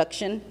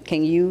introduction?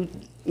 Can you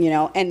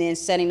and then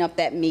setting up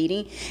that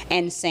meeting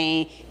and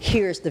saying,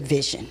 here's the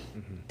vision.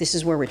 This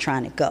is where we're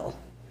trying to go.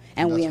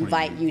 And we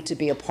invite you to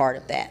be a part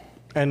of that.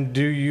 And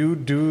do you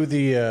do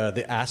the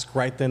ask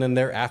right then and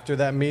there after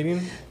that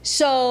meeting?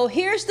 So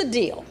here's the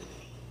deal.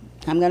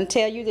 I'm going to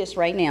tell you this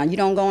right now. You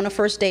don't go on a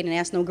first date and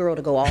ask no girl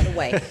to go all the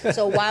way.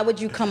 So why would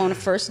you come on a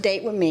first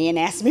date with me and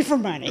ask me for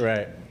money?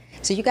 Right.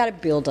 So you got to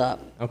build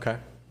up. Okay.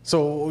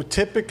 So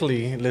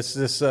typically, let's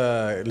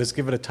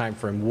give it a time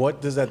frame.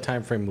 What does that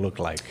time frame look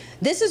like?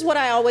 This is what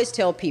I always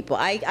tell people.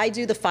 I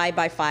do the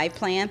 5x5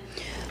 plan.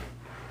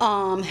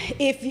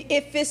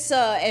 If it's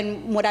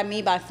and what I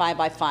mean by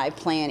 5x5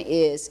 plan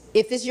is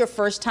if it's your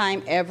first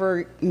time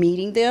ever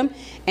meeting them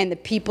and the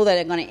people that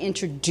are going to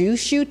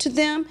introduce you to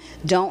them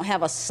don't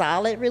have a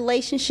solid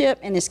relationship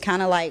and it's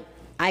kind of like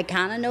I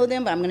kind of know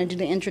them but I'm going to do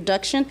the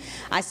introduction,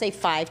 I say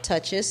 5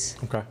 touches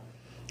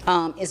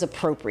is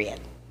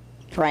appropriate,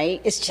 right?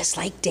 It's just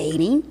like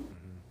dating.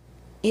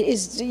 It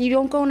is. You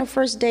don't go on a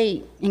first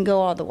date and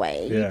go all the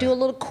way. You do a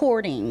little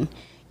courting.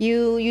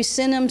 You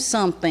send them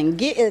something,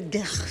 get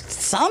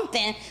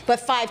something, but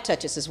 5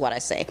 touches is what I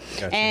say.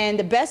 Gotcha. And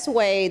the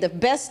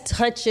best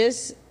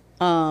touches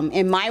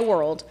in my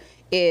world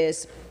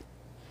is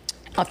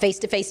a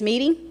face-to-face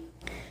meeting,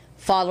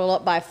 followed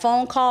up by a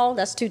phone call.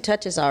 That's 2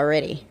 touches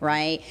already,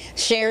 right?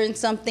 Sharing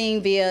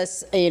something via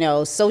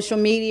social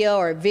media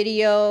or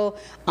video,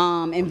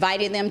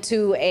 inviting them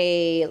to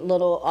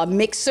a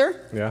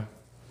mixer. Yeah.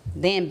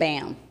 Then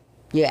bam,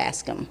 you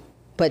ask them,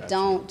 but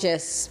don't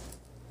just.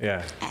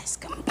 Yeah.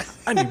 Ask them.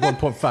 I need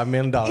 $1.5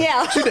 million.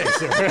 Yeah. 2 days,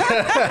 sir.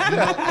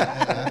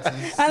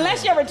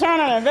 Unless your return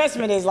on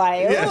investment is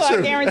like,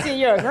 I guarantee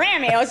you a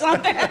Grammy or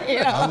something, or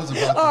an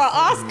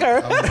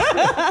Oscar.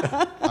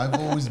 I've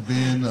always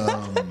been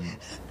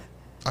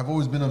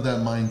of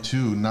that mind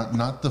too.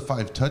 Not the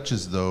 5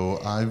 touches though.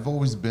 I've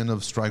always been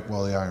of strike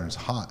while the iron's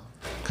hot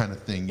kind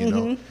of thing, you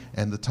know.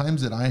 And the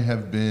times that I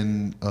have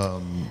been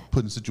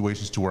put in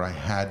situations to where I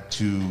had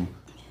to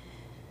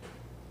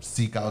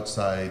seek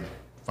outside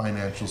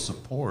financial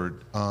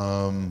support,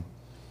 I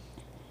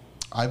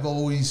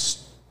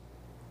always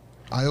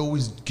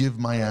give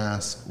my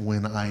ask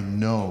when I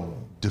know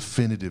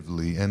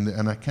definitively,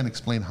 and I can't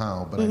explain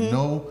how, but I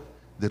know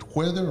that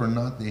whether or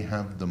not they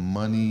have the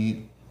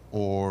money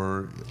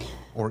or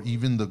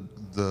even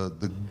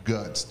the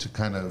guts to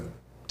kind of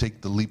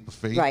take the leap of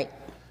faith. Right.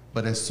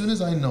 But as soon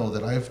as I know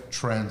that I've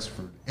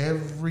transferred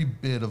every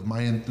bit of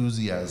my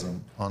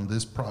enthusiasm on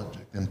this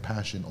project and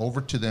passion over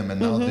to them, and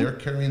now they're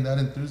carrying that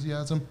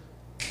enthusiasm,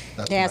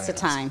 That's the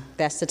time.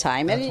 That's the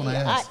time. That's And when I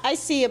ask. I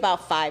see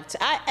about 5.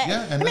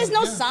 I mean, it's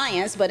no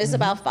science, but it's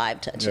about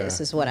 5 touches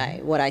is what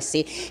I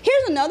see.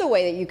 Here's another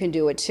way that you can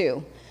do it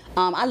too.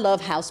 I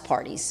love house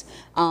parties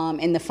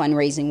in the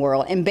fundraising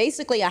world. And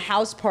basically a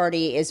house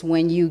party is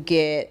when you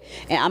get,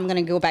 and I'm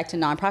going to go back to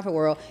nonprofit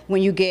world,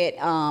 when you get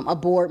a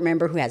board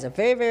member who has a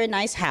very, very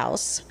nice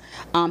house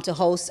to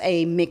host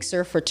a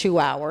mixer for 2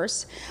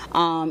 hours.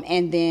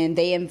 And then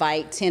they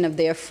invite 10 of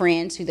their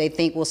friends who they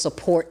think will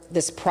support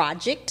this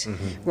project,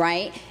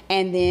 right?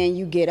 And then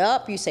you get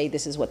up, you say,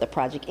 this is what the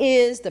project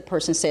is. The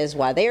person says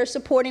why they are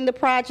supporting the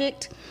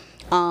project.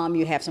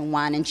 You have some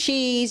wine and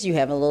cheese. You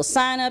have a little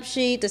sign-up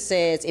sheet that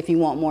says, if you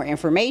want more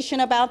information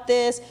about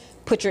this,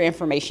 put your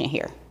information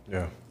here.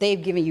 Yeah.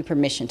 They've given you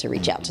permission to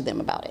reach out to them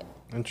about it.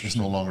 It's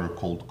no longer a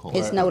cold call.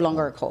 It's no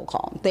longer a cold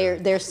call.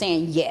 They're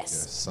saying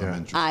yes. I'm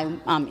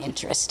interested. I'm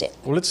interested.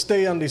 Well, let's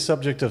stay on the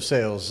subject of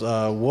sales.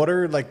 What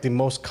are like the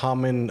most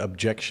common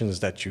objections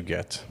that you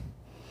get?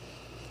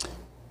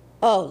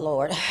 Oh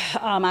Lord,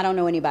 I don't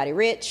know anybody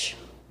rich.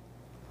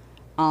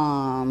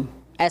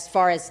 As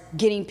far as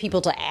getting people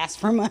to ask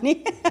for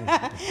money,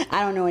 I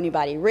don't know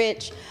anybody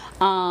rich.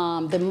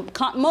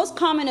 The most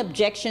common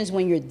objections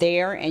when you're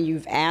there and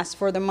you've asked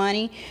for the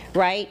money,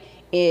 right,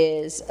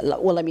 is,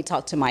 well, let me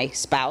talk to my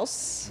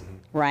spouse,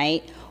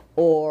 right?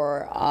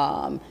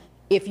 Or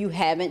if you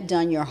haven't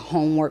done your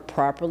homework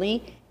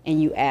properly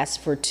and you ask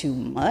for too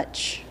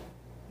much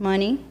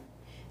money,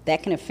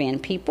 that can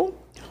offend people.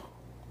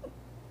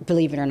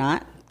 Believe it or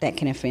not, that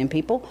can offend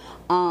people.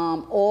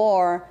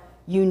 Or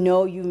you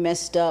know you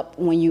messed up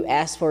when you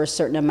ask for a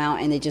certain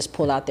amount and they just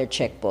pull out their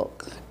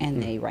checkbook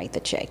and they write the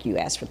check. You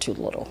asked for too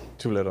little.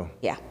 Too little.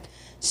 Yeah.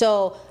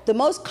 So the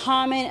most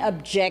common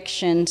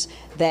objections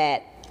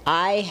that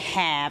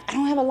I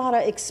don't have a lot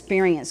of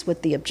experience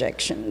with the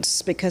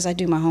objections because I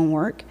do my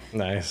homework.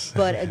 Nice.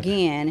 But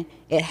again,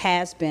 it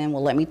has been,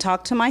 well, let me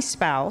talk to my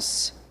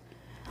spouse.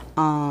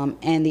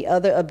 And the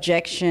other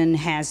objection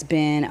has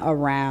been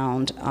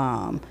around,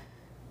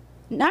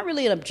 not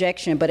really an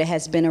objection, but it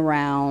has been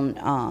around,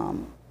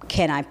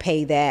 can I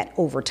pay that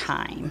over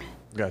time?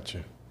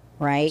 Gotcha.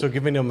 Right? So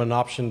giving them an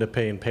option to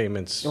pay in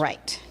payments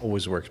Right.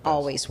 always works best.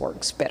 Always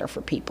works better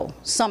for people.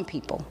 Some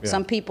people. Yeah.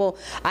 Some people,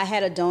 I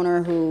had a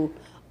donor who,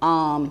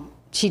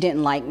 she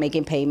didn't like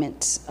making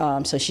payments,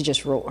 so she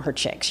just wrote her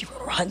check. She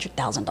wrote a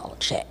 $100,000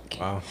 check.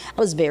 Wow. I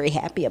was very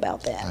happy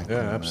about that. Yeah,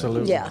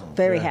 absolutely. Yeah,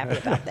 very happy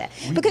about that.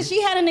 Because she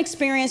had an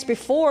experience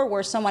before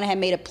where someone had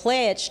made a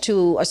pledge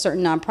to a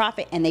certain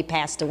nonprofit and they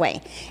passed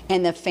away,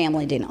 and the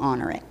family didn't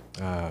honor it.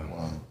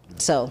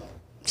 So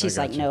she's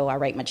like, no, I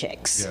write my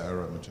checks. Yeah, I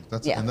write my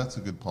checks. Yeah. And that's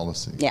a good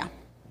policy. Yeah.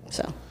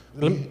 So.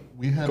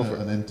 We had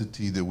an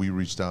entity that we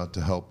reached out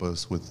to help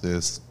us with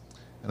this.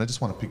 And I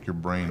just want to pick your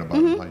brain about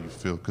how you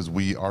feel, because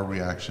our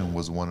reaction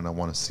was one, and I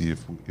want to see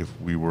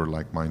if we were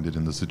like-minded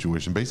in the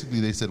situation. Basically,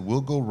 they said, we'll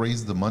go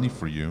raise the money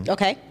for you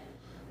Okay.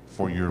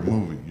 for your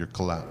movie, your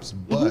collapse.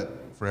 But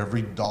for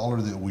every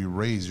 $1 that we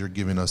raise, you're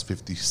giving us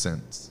 50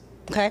 cents.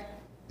 Okay.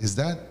 Is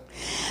that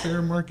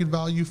fair market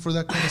value for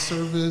that kind of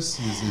service?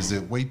 Is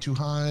it way too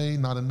high,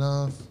 not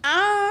enough?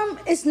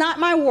 It's not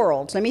my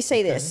world. Let me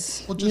say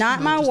this. Well, just,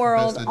 not my just the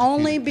world, best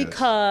only educated guess.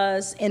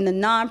 because in the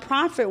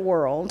nonprofit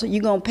world,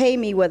 you're going to pay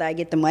me whether I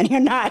get the money or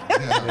not.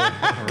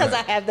 Because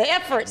I have the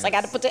efforts. I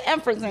got to put the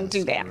efforts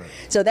into that.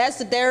 So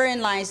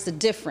therein lies the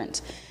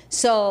difference.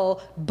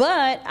 So,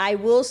 but I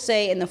will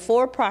say in the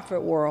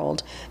for-profit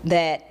world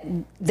that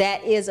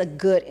is a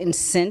good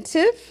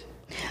incentive,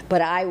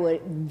 but I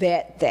would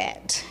vet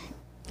that.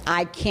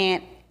 I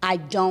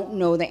don't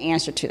know the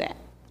answer to that,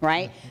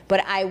 right?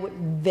 But I would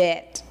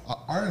vet.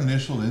 Our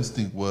initial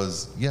instinct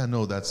was,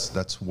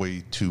 that's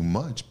way too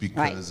much,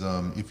 because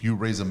if you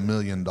raise $1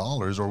 million,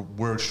 or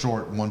we're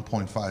short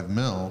 1.5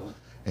 mil,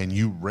 and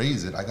you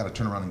raise it, I got to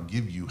turn around and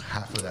give you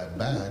half of that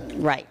back.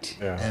 Right.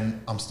 Yeah.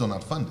 And I'm still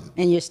not funded.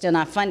 And you're still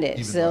not funded,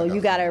 Even so though I got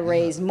you got to funded,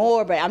 raise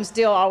more. But I'm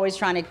still always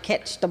trying to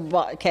catch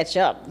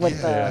up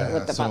with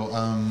the.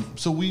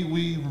 So we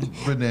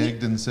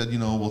reneged and said,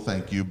 well,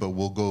 thank you, but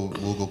we'll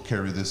go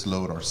carry this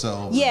load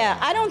ourselves. Yeah,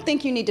 I don't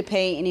think you need to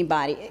pay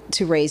anybody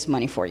to raise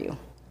money for you.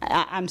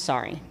 I'm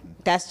sorry.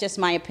 That's just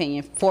my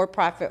opinion,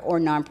 for-profit or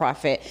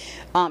nonprofit,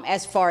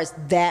 as far as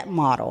that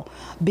model,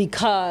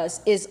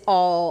 because it's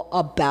all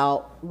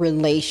about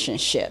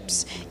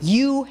relationships.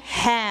 You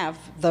have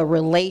the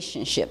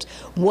relationships.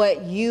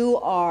 What you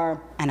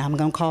are, and I'm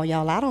going to call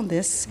y'all out on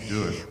this,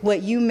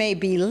 what you may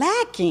be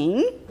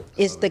lacking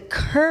is the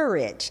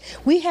courage.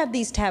 We have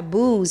these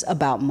taboos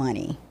about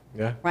money.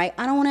 Yeah. Right?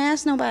 I don't want to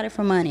ask nobody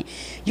for money.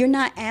 You're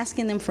not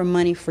asking them for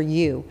money for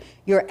you.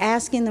 You're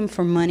asking them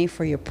for money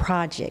for your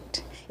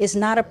project. It's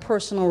not a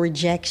personal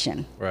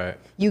rejection. Right.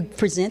 You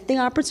present the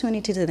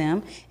opportunity to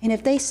them, and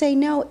if they say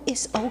no,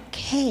 it's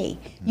okay.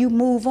 You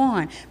move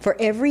on. For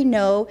every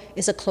no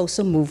is a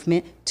closer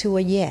movement to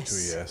a yes. To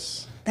a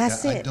yes.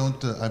 That's it.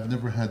 I've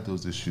never had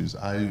those issues.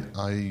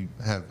 I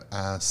have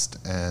asked,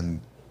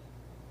 and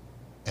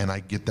I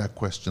get that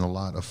question a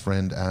lot. A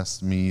friend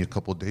asked me a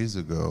couple days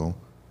ago,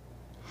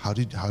 how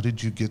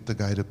did you get the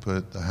guy to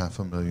put the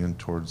 $500,000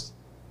 towards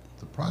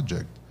the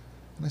project.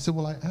 And I said,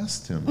 well, I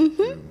asked him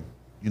to.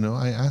 You know,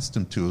 I asked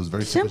him to. It was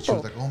very simple. She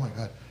was like, oh my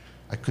God,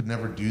 I could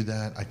never do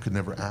that. I could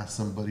never ask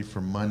somebody for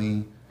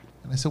money.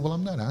 And I said, well,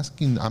 I'm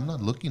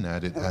not looking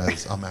at it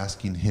as I'm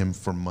asking him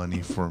for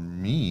money for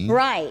me.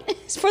 Right.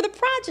 It's for the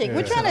project.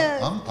 We're trying to...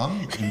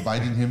 I'm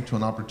inviting him to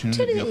an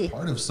opportunity to be a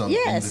part of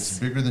something that's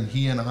bigger than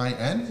he and I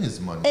and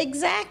his money.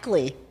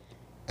 Exactly.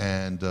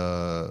 And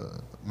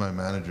my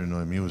manager,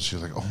 Noemi, she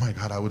was like, oh my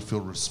God, I would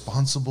feel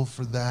responsible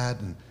for that.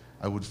 And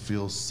I would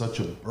feel such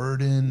a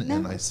burden. No.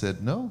 And I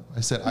said, no. I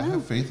said, I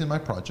have faith in my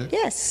project.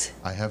 Yes.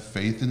 I have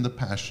faith in the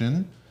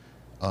passion.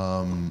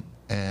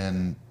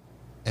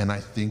 And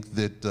I think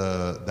that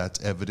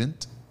that's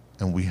evident.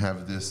 And we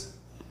have this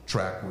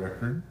track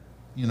record,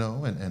 you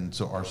know, and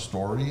so our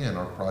story and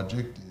our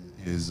project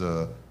is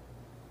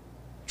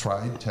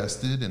tried,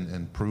 tested,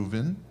 and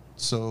proven.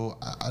 So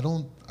I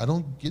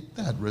don't get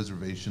that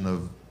reservation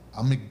of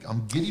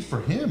I'm giddy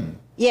for him.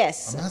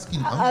 Yes,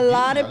 a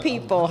lot of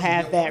people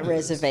have that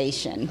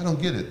reservation. I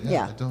don't get it.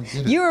 Yeah, I don't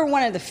get it. You're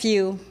one of the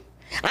few.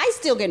 I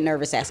still get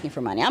nervous asking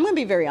for money. I'm going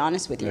to be very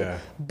honest with you. Yeah.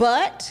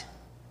 But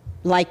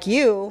like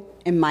you,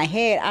 in my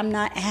head, I'm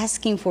not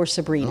asking for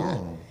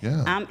Sabrina. Oh,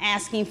 yeah. I'm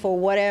asking for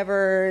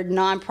whatever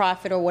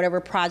nonprofit or whatever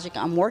project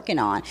I'm working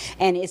on,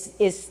 and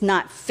it's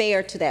not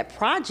fair to that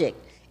project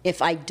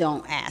if I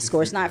don't ask,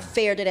 or it's not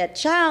fair to that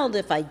child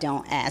if I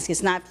don't ask.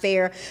 It's not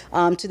fair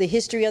to the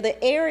history of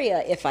the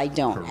area if I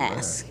don't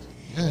ask.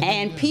 Yeah,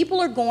 and people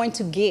are going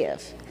to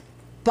give.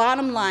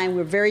 Bottom line,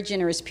 we're very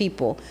generous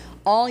people.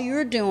 All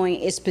you're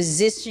doing is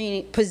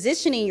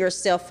positioning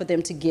yourself for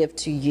them to give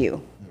to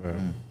you.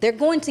 Mm-hmm. They're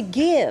going to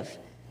give.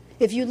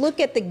 If you look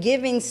at the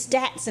giving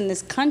stats in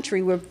this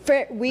country,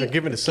 they're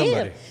giving to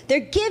somebody. They're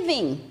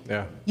giving.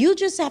 Yeah. You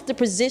just have to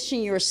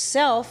position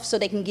yourself so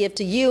they can give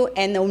to you.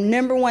 And the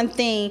number one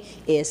thing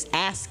is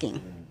asking.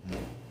 Mm-hmm.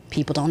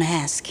 People don't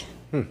ask.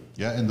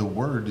 Yeah, and the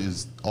word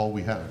is all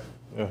we have.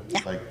 Yeah.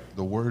 Like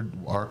the word,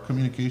 our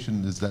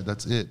communication is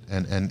that's it.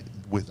 And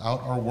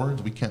without our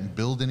words, we can't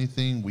build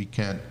anything. We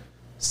can't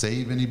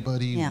save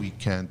anybody. Yeah. We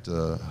can't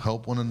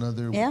help one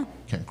another. Yeah. We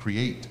can't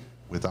create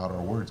without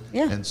our words.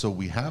 Yeah. And so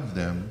we have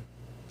them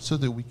so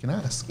that we can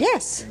ask.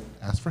 Yes.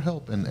 Ask for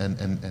help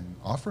and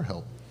offer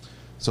help.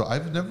 So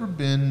I've never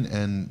been,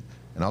 and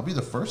I'll be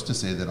the first to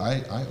say that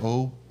I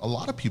owe a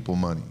lot of people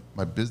money.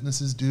 My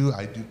businesses do,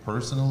 I do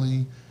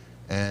personally,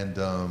 and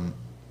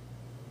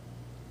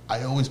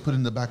I always put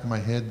in the back of my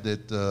head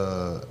that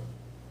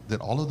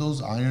all of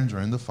those irons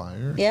are in the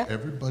fire. Yeah.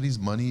 Everybody's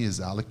money is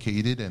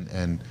allocated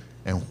and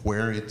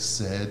where it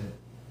said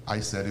I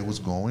said it was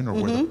going, or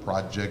where the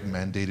project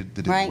mandated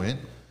that it went.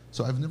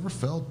 So I've never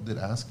felt that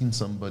asking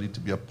somebody to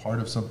be a part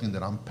of something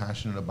that I'm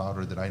passionate about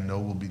or that I know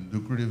will be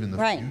lucrative in the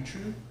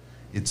future,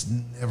 it's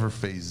never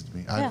fazed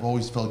me. I've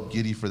always felt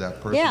giddy for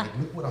that person. Yeah. Like,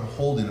 look what I'm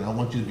holding, and I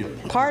want you to be a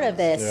part of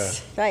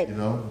this. Yeah. Right. You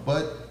know,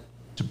 but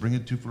to bring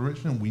it to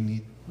fruition, we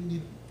need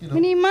money. We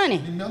need money.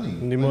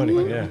 We need money.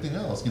 Like everything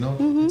else, you know.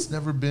 It's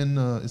never been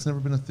a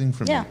thing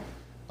for me.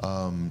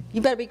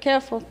 You better be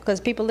careful,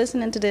 because people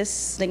listening to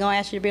this, they're gonna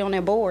ask you to be on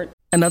their board.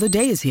 Another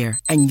day is here,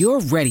 and you're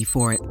ready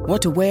for it.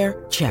 What to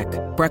wear? Check.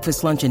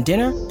 Breakfast, lunch, and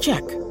dinner?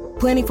 Check.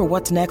 Planning for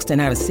what's next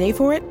and how to save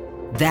for it?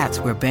 That's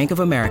where Bank of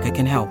America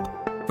can help.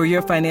 For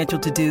your financial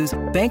to-dos,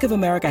 Bank of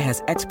America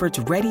has experts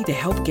ready to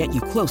help get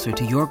you closer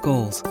to your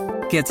goals.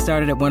 Get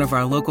started at one of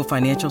our local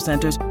financial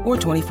centers or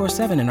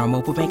 24/7 in our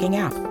mobile banking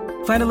app.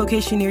 Find a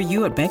location near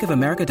you at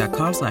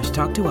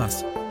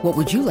bankofamerica.com/talktous. What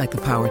would you like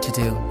the power to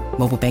do?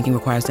 Mobile banking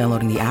requires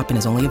downloading the app and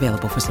is only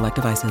available for select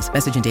devices.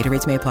 Message and data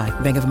rates may apply.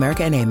 Bank of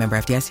America N.A., member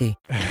FDIC.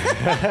 About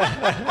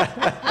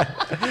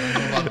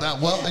that.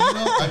 Well, you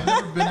know, I've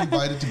never been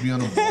invited to be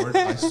on a board.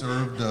 I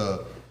served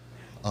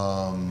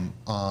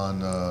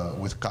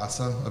with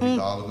Casa of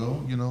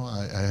Hidalgo. You know,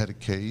 I had a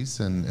case,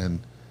 and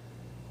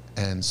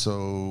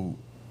so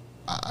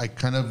I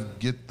kind of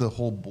get the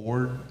whole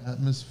board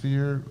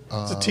atmosphere.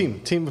 It's a team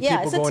of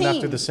people going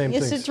after the same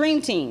things. It's a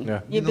dream team.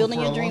 Yeah. You're building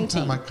your dream team. For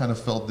a long time, I kind of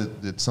felt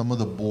that some of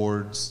the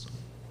boards,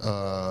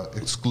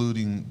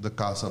 excluding the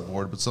Casa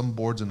board, but some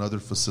boards and other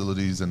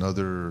facilities and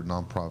other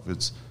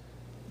nonprofits,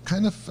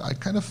 I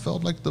kind of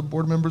felt like the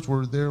board members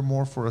were there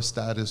more for a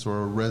status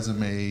or a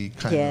resume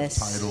kind of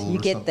title. You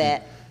get something.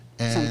 that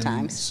And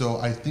sometimes. So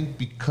I think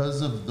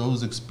because of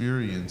those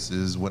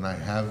experiences, when I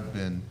have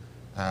been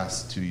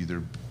asked to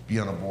either be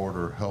on a board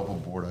or help a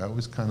board, I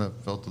always kind of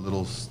felt a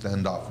little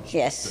standoffish.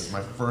 Yes.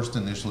 My first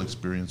initial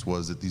experience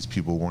was that these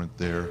people weren't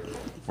there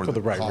for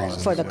the right cause.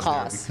 reasons. For the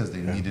cause. Because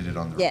they needed it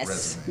on their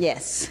resume.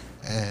 Yes.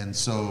 And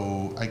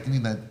so I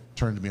think that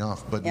turned me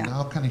off. But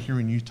now kind of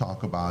hearing you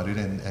talk about it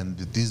and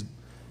these,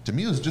 to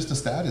me, it was just a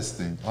status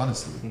thing,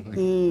 honestly. Like,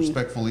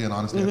 respectfully and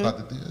honestly, I thought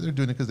that they're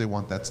doing it because they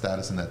want that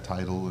status and that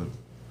title.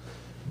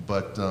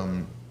 But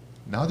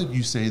now that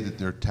you say that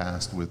they're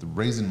tasked with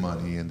raising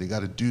money and they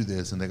got to do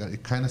this and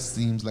it kind of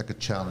seems like a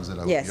challenge that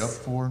I would be up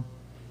for.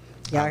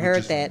 Yeah, I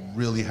heard that.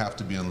 Really have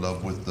to be in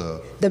love with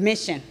the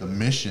mission. The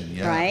mission,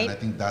 yeah. Right? And I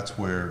think that's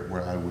where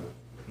I would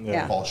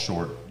fall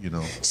short, you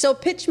know. So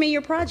pitch me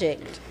your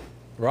project.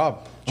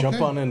 Rob, jump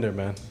on in there,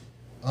 man.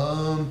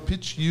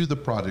 Pitch you the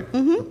project.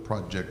 The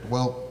project.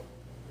 Well,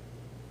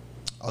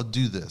 I'll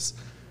do this.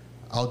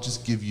 I'll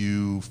just give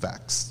you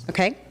facts.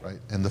 Okay. Right,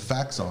 and the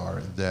facts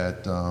are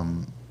that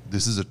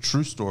this is a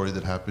true story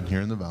that happened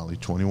here in the Valley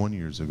 21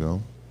 years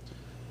ago.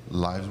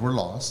 Lives were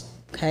lost,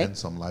 and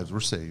some lives were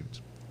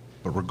saved.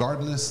 But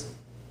regardless,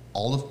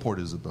 all of Port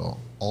Isabel,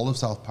 all of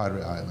South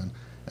Padre Island,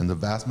 and the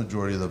vast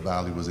majority of the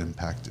Valley was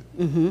impacted.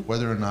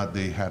 Whether or not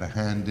they had a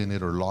hand in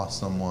it or lost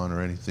someone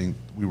or anything,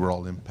 we were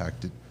all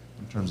impacted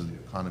in terms of the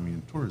economy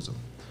and tourism.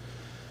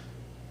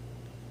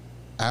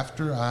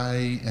 After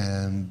I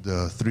and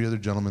the 3 other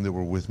gentlemen that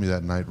were with me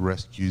that night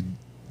rescued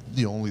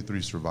the only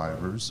 3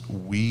 survivors,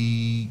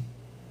 we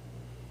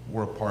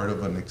were a part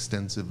of an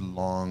extensive,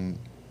 long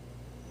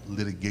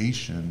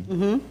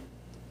litigation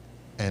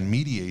and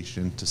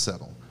mediation to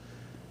settle.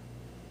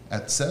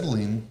 At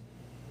settling,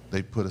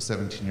 they put a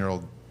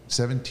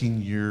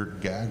 17-year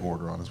gag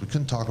order on us. We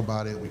couldn't talk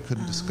about it. We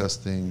couldn't discuss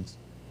things.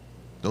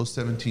 Those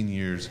 17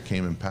 years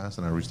came and passed,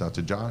 and I reached out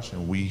to Josh,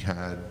 and we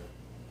had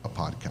a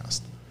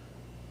podcast.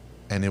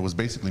 And it was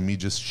basically me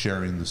just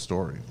sharing the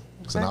story.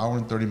 It's an hour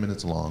and 30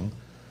 minutes long.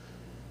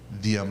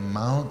 The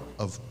amount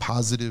of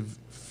positive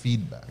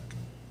feedback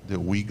that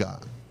we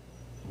got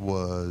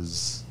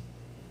was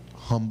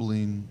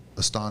humbling,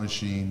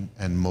 astonishing,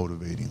 and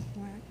motivating.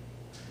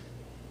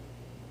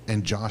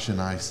 And Josh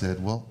and I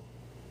said, well,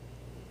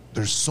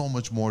 there's so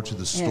much more to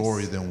the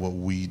story than what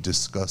we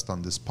discussed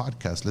on this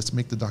podcast. Let's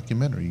make the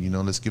documentary.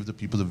 Let's give the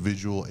people the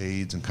visual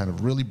aids and kind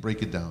of really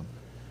break it down.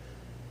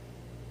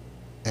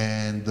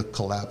 And the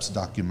Collapse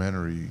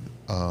documentary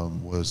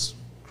was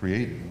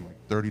created in like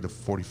 30 to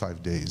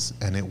 45 days,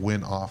 and it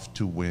went off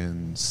to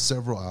win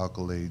several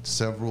accolades,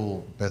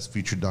 several Best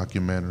Feature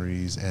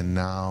Documentaries, and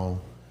now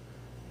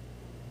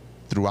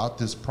throughout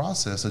this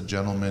process, a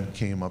gentleman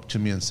came up to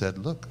me and said,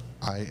 look,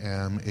 I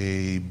am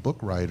a book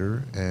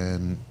writer,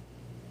 and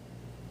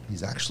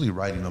he's actually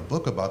writing a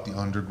book about the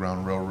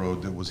Underground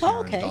Railroad that was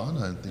here in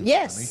Donna and things of that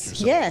nature.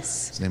 So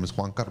his name is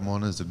Juan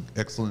Carmona. He's an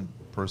excellent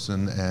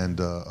person and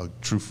a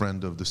true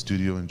friend of the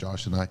studio and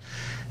Josh and I.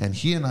 And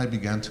he and I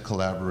began to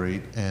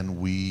collaborate, and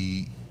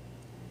we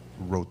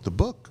wrote the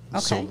book.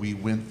 So we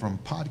went from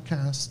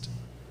podcast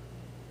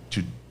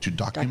to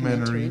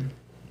documentary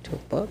to a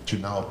book. To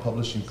now a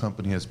publishing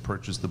company has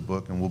purchased the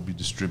book, and we'll be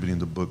distributing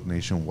the book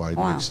nationwide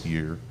next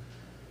year.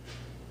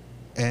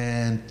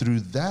 And through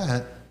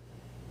that,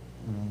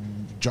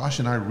 Josh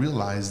and I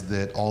realized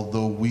that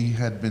although we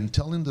had been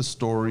telling the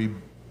story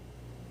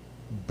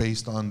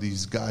based on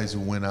these guys who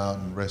went out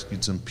and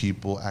rescued some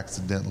people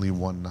accidentally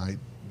one night,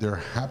 there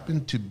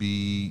happened to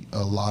be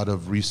a lot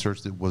of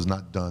research that was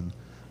not done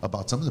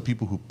about some of the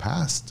people who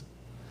passed.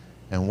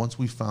 And once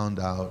we found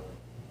out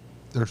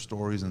their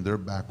stories and their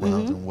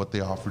backgrounds and what they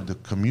offered the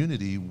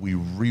community, we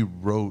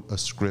rewrote a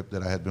script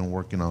that I had been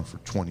working on for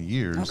 20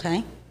 years.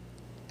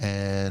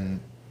 And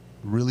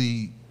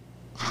really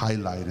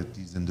highlighted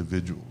these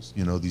individuals,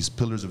 these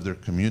pillars of their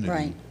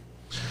community,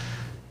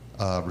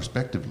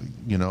 respectively,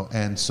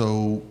 and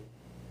so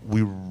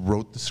we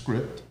wrote the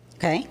script.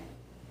 And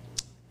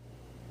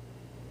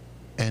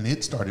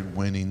it started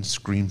winning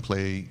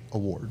screenplay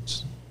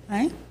awards.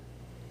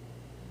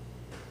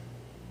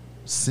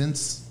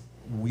 Since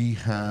we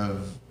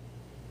have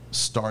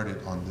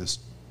started on this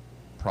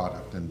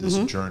product and this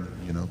journey,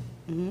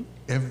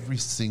 every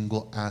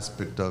single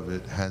aspect of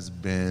it has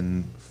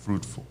been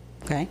fruitful.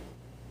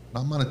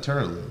 Not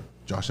monetarily.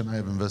 Josh and I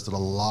have invested a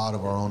lot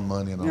of our own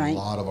money and a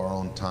lot of our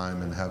own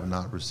time and have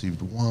not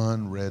received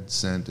one red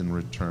cent in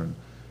return.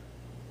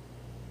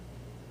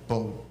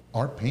 But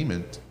our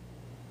payment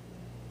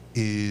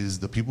is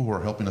the people who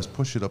are helping us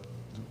push it up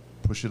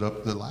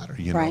the ladder,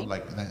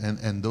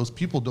 and those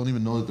people don't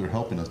even know that they're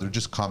helping us. They're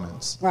just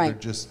comments. They're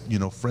just,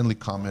 friendly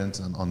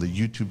comments on the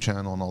YouTube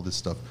channel and all this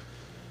stuff.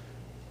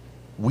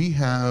 We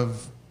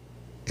have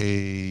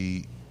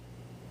a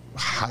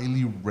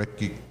highly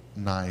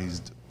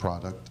recognized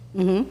product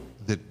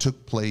that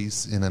took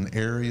place in an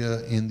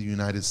area in the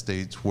United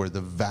States where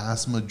the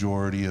vast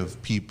majority of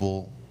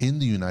people in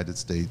the United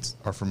States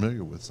are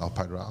familiar with South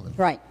Padre Island.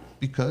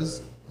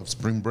 Because of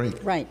spring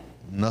break.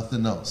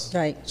 Nothing else.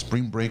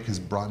 Spring break has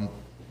brought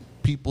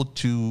people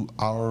to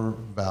our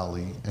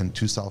valley and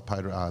to South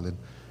Padre Island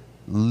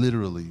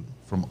literally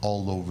from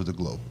all over the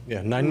globe.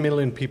 9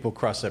 million people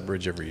cross that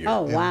bridge every year.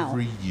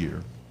 Every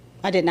year.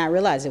 I did not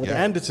realize it was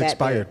and it's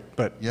expired,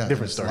 but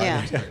different story.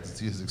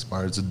 Expectancy is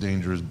expired. It's a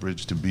dangerous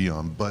bridge to be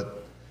on,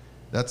 but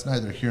that's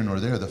neither here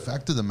nor there. The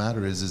fact of the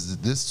matter is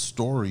that this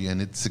story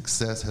and its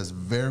success has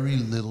very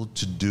little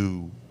to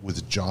do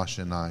with Josh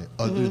and I,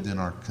 other than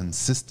our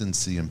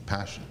consistency and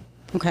passion.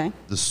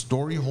 The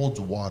story holds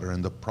water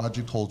and the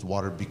project holds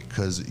water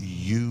because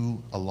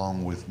you,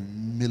 along with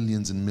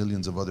millions and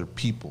millions of other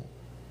people,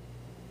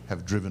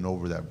 have driven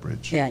over that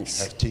bridge.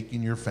 Have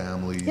taken your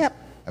families.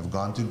 Have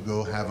gone to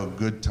go have a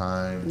good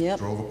time,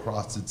 drove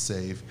across it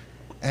safe,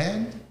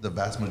 and the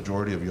vast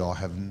majority of y'all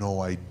have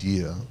no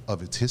idea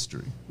of its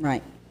history.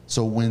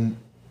 So when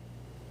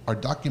our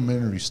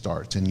documentary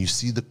starts and you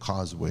see the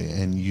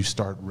causeway and you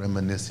start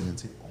reminiscing and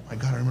say, oh my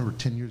God, I remember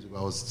 10 years ago,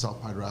 I was at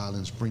South Padre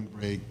Island, spring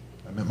break.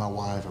 I met my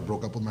wife. I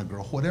broke up with my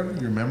girl. Whatever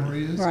your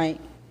memory is, right.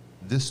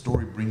 This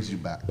story brings you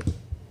back.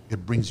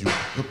 It brings you,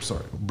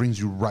 brings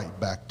you right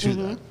back to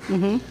that.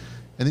 And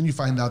then you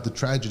find out the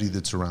tragedy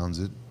that surrounds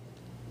it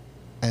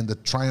and the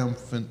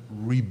triumphant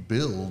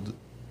rebuild.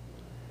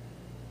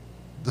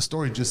 The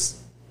story just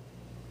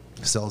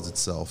sells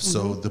itself.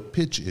 So the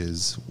pitch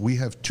is we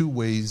have two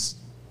ways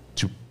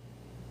to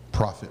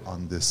profit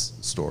on this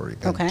story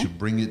and to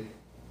bring it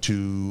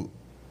to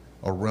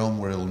a realm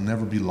where it'll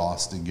never be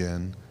lost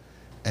again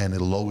and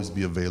it'll always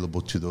be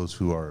available to those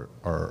who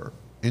are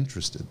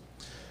interested.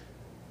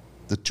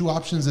 The two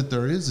options that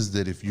there is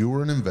that if you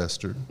were an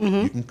investor,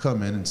 you can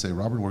come in and say,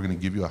 Robert, we're going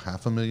to give you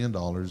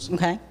 $500,000.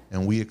 Okay.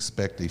 And we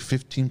expect a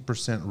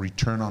 15%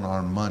 return on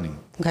our money.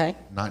 Okay.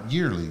 Not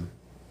yearly,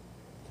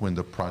 when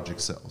the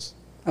project sells.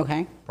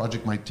 Okay.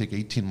 Project might take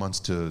 18 months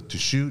to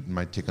shoot, and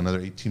might take another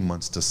 18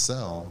 months to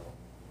sell.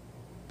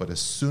 But as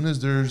soon as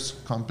there's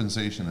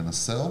compensation and a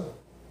sell,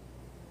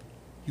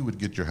 you would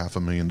get your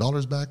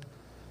 $500,000 back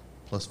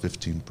plus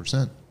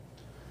 15%.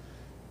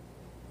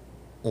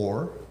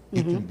 Or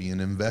you can be an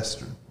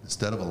investor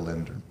instead of a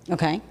lender.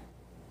 Okay.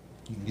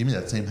 You can give me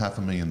that same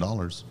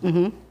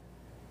 $500,000.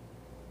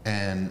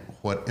 And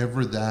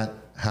whatever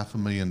that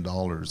 $500,000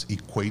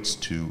 equates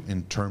to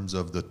in terms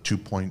of the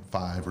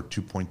 2.5 or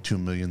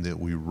 2.2 million that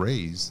we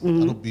raise,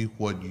 that'll be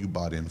what you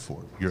bought in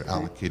for, your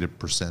allocated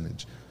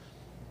percentage.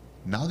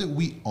 Now that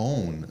we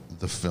own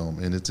the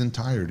film in its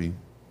entirety,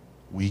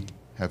 we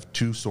have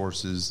two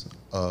sources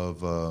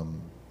of,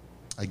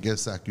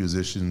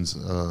 acquisitions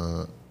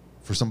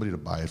for somebody to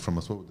buy it from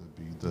us. What would that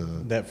be? The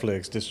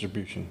Netflix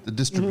distribution. The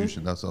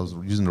distribution. I was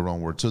using the wrong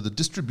word. So the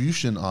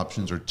distribution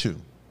options are two,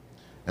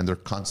 and they're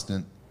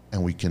constant,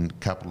 and we can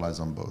capitalize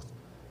on both.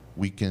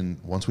 We can,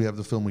 once we have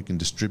the film, we can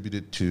distribute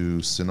it to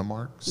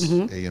Cinemarks,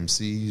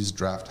 AMCs,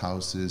 draft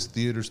houses,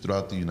 theaters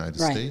throughout the United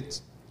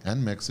States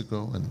and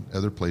Mexico and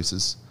other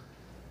places.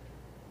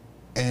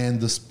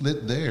 And the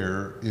split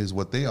there is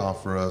what they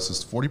offer us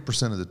is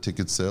 40% of the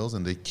ticket sales,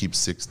 and they keep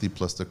 60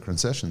 plus the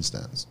concession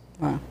stands.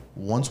 Wow.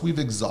 Once we've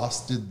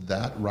exhausted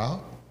that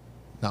route,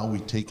 now we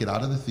take it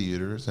out of the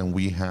theaters, and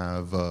we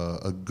have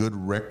a good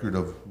record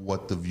of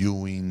what the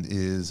viewing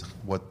is,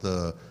 what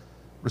the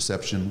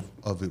reception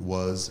of it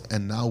was,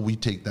 and now we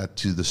take that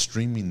to the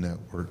streaming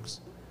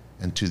networks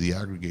and to the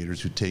aggregators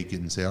who take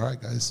it and say, all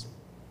right, guys,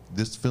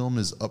 this film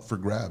is up for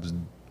grabs.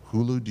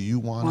 Hulu, do you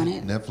want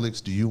it?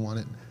 Netflix, do you want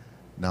it?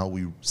 Now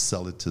we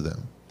sell it to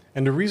them.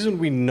 And the reason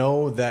we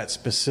know that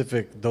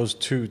those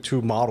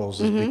two models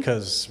is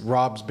because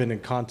Rob's been in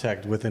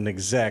contact with an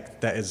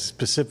exec that is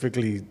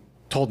specifically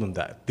told them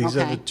that. These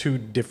are the two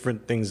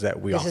different things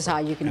that we offer. This is how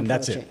you can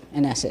approach it.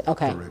 And that's it.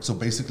 Okay. Correct. So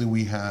basically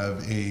we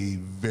have a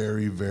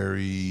very,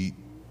 very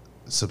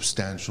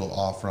substantial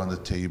offer on the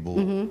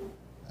table.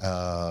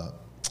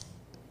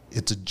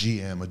 It's a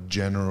GM, a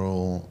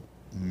general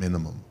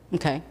minimum.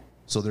 Okay.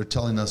 So they're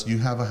telling us, you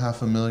have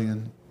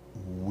 $500,000,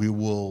 we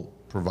will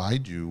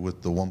provide you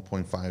with the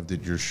 1.5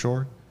 that you're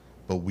short,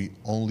 but we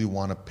only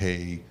want to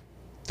pay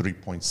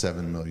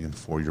 3.7 million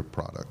for your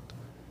product.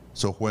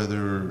 So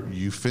whether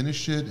you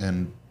finish it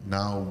and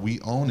now we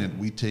own it,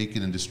 we take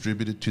it and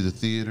distribute it to the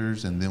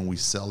theaters, and then we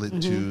sell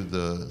it to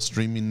the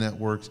streaming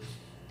networks,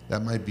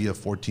 that might be a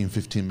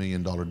 $14-15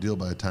 million deal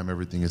by the time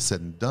everything is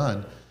said and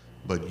done.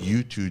 But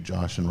you two,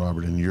 Josh and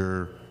Robert, and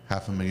your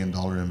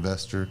 $500,000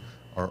 investor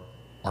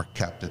are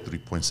capped at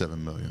 3.7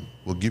 million.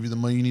 We'll give you the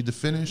money you need to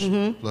finish,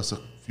 plus a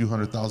few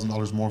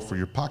 $100,000 more for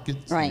your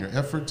pockets and your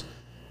efforts.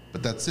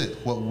 But that's it.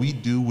 What we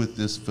do with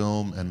this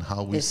film and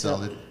how we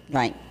sell it,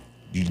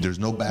 there's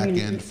no back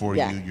end for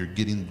you. You're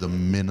getting the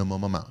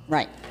minimum amount.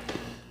 Right.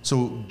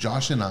 So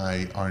Josh and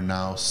I are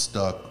now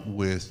stuck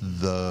with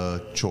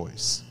the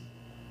choice.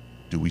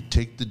 Do we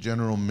take the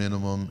general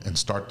minimum and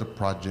start the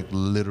project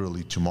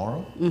literally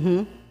tomorrow?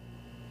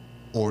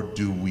 Or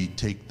do we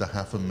take the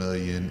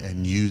 $500,000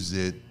 and use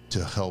it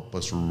to help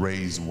us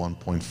raise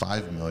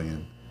 1.5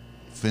 million,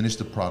 finish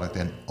the product,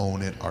 and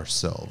own it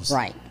ourselves?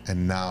 Right.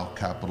 And now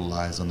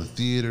capitalize on the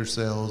theater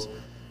sales,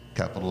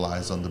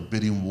 capitalize on the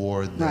bidding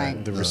war,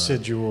 the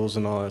residuals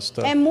and all that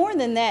stuff. And more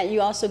than that,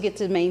 you also get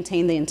to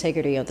maintain the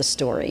integrity of the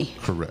story.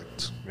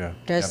 Correct. Yeah.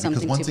 There's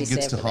something because once to be it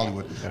gets said to for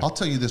Hollywood, that. I'll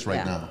tell you this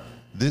right now.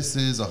 This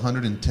is a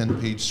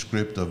 110-page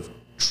script of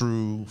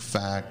true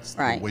facts,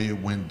 the way it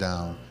went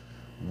down.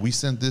 We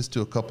sent this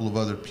to a couple of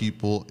other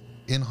people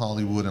in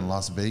Hollywood and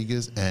Las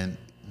Vegas, and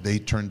they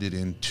turned it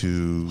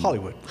into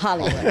Hollywood. The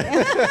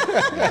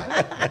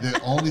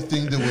only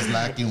thing that was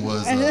lacking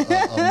was a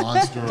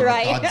monster or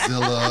a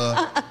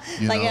Godzilla.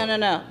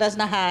 No, that's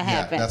not how it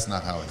happened. That's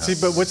not how it happened. See,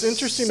 but what's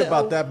interesting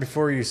about that,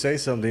 before you say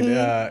something,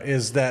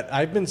 is that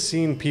I've been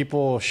seeing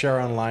people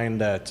share online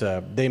that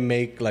they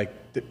make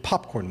like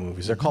popcorn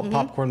movies. They're called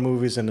popcorn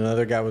movies, and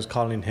another guy was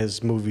calling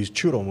his movies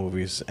churro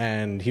movies.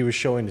 And he was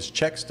showing his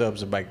check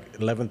stubs of like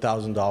 $11,000,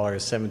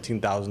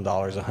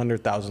 $17,000,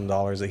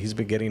 $100,000 that he's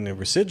been getting in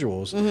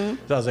residuals. So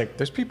I was like,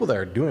 there's people that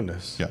are doing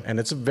this. Yeah. And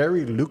it's a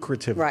very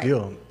lucrative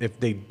deal if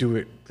they do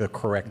it the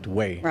correct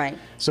way. Right.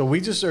 So we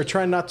just are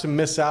trying not to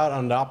miss out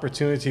on the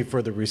opportunity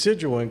for the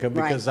residual income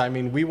because, I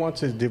mean, we want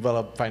to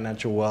develop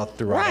financial wealth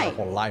throughout our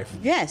whole life.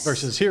 Yes.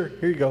 Versus here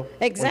you go.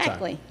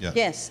 Exactly. Yeah.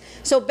 Yes.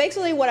 So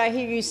basically what I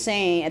hear you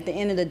saying at the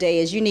end of the day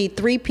is you need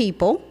 3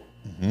 people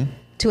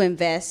to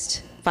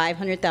invest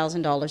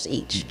 $500,000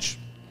 each.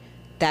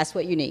 That's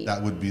what you need.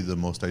 That would be the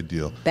most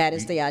ideal. That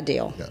is the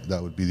ideal. Yeah,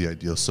 that would be the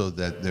ideal, so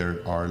that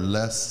there are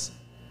less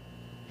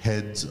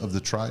heads of the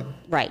tribe,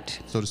 Right.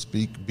 so to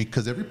speak,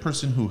 because every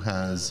person who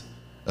has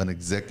an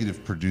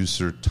executive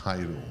producer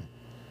title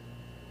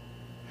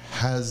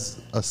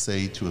has a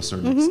say to a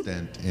certain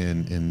extent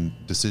in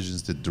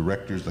decisions that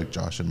directors like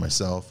Josh and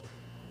myself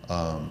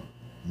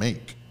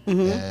make.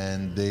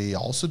 And they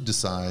also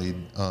decide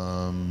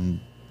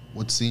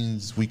what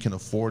scenes we can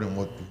afford and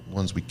what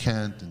ones we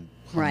can't, and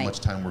how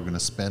much time we're going to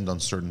spend on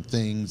certain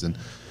things.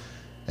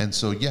 And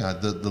so, yeah,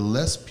 the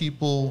less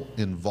people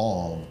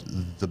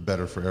involved, the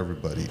better for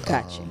everybody.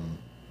 Gotcha.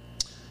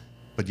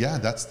 But yeah,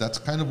 that's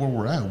kind of where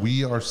we're at.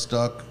 We are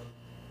stuck.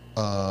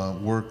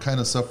 We're kind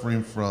of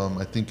suffering from,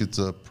 I think it's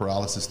a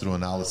paralysis through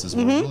analysis.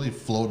 We're really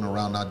floating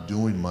around, not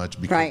doing much,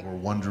 because we're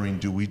wondering,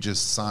 do we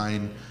just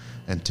sign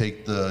and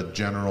take the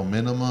general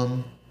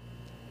minimum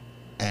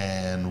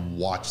and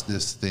watch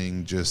this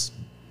thing just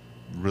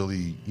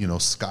really,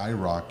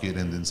 skyrocket,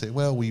 and then say,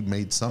 well, we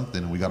made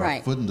something, we got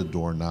our foot in the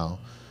door now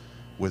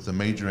with a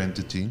major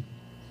entity?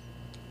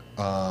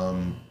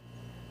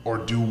 Or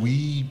do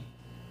we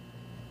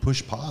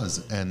push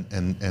pause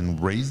and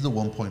raise the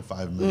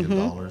 $1.5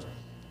 million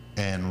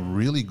and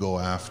really go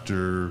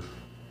after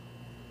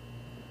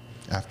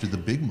the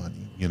big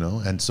money,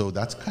 And so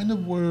that's kind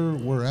of where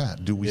we're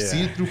at. Do we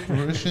see it through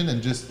fruition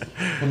and just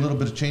put a little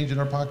bit of change in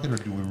our pocket, or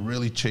do we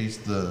really chase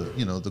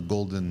the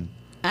golden?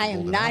 I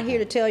am not here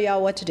to tell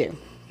y'all what to do.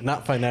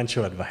 Not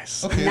financial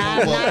advice. Okay,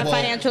 Not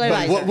financial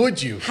advice. What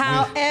would you?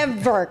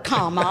 However,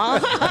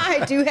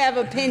 I do have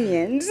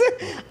opinions.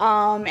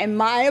 And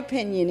my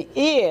opinion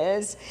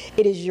is,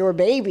 it is your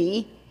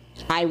baby.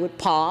 I would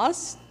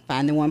pause,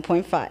 find the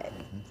 1.5.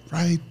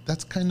 Right.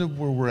 That's kind of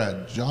where we're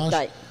at.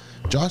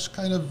 Josh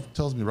kind of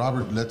tells me,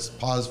 Robert, let's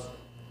pause.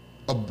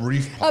 A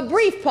brief pause. A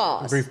brief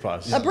pause. A brief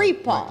pause. Yeah, A brief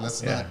like, pause.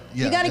 let's not.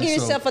 Yeah. You got to And give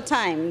so, yourself a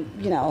time,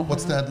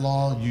 What's that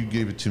law? You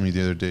gave it to me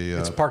the other day.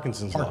 It's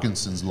Parkinson's law.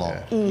 Parkinson's law.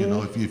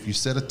 If you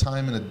set a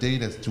time and a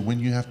date as to when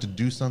you have to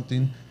do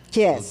something,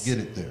 Yes. you'll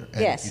get it there.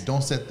 And Yes. if you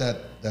don't set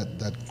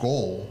that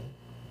goal,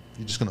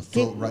 you're just going to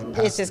float right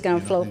past It's just going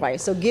to float right.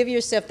 So give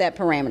yourself that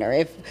parameter.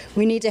 If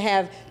we need to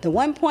have the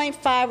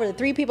 1.5 or the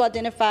 3 people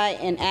identified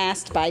and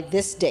asked by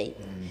this date,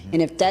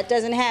 and if that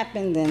doesn't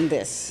happen, then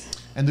this.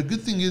 And the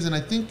good thing is, and I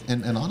think,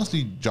 and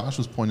honestly, Josh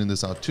was pointing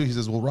this out too. He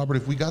says, "Well, Robert,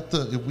 if we got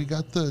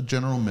the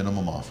general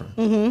minimum offer,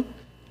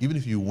 even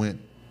if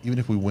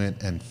we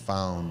went and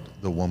found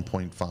the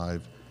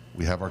 1.5,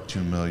 we have our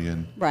 2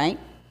 million, Right.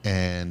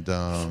 and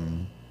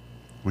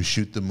we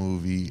shoot the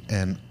movie,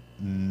 and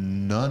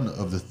none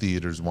of the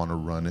theaters want to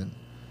run it.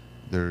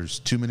 There's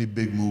too many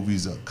big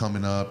movies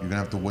coming up. You're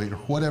gonna have to wait, or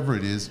whatever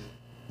it is.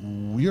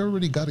 We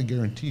already got a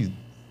guarantee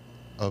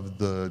of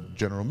the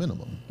general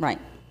minimum. Right.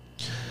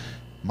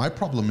 My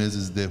problem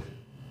is that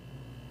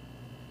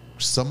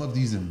some of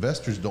these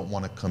investors don't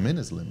want to come in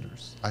as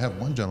lenders. I have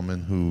one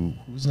gentleman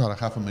who's not a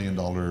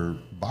 $500,000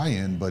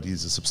 buy-in, but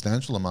he's a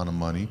substantial amount of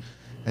money,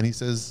 and he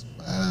says,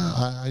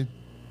 I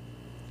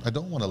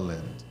don't want to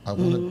lend. I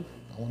want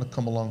to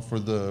come along for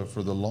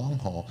the long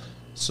haul.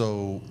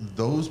 So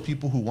those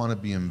people who want to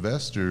be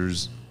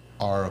investors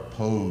are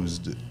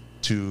opposed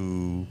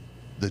to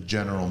the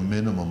general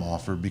minimum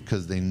offer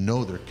because they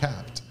know they're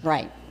capped.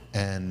 Right.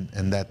 And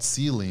that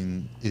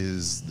ceiling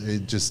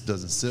it just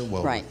doesn't sit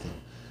well Right. with them.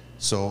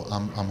 So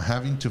I'm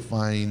having to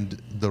find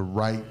the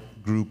right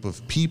group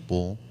of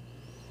people,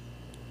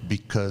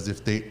 because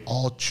if they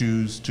all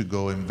choose to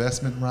go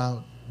investment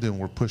route, then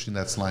we're pushing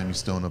that slimy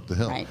stone up the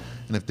hill. Right.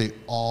 And if they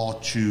all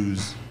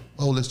choose,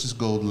 let's just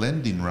go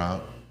lending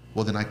route,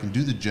 well, then I can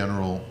do the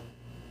general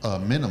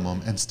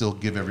minimum and still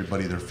give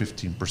everybody their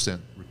 15%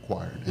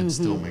 required and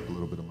still make a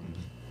little bit of money.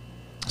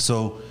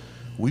 So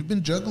we've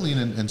been juggling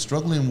and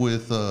struggling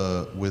with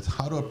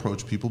how to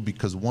approach people,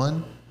 because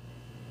one,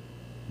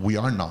 we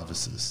are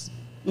novices.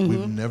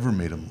 We've never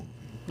made a movie.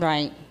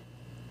 Right.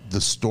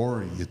 The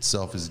story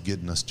itself is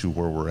getting us to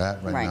where we're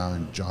at right now,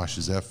 and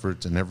Josh's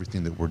efforts and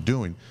everything that we're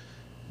doing.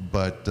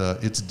 But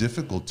it's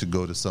difficult to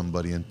go to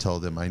somebody and tell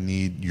them, I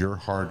need your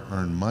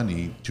hard-earned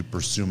money to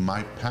pursue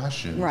my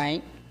passion,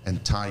 Right.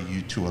 and tie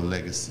you to a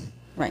legacy.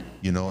 Right.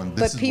 And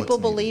this But is people what's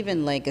needed. believe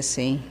in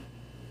legacy.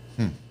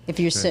 If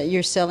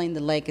you're selling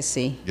the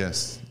legacy,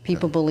 Yes.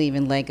 people believe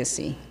in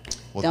legacy.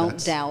 Well,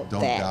 Don't doubt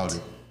don't that. doubt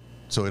it.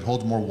 So it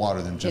holds more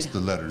water than just the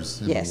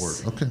letters in the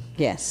word. Okay.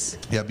 Yes.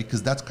 Yeah,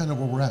 because that's kind of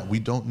where we're at. We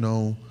don't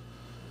know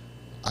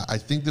I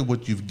think that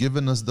what you've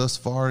given us thus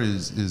far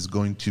is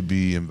going to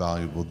be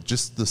invaluable.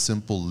 Just the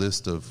simple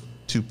list of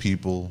 2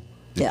 people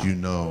that you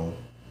know,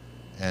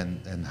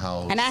 and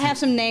how. And I have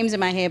some names in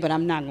my head, but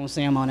I'm not going to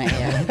say them on the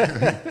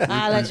air.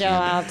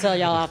 I'll tell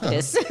y'all after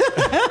this.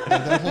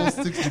 That whole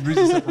 6 degrees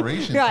of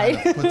separation Right.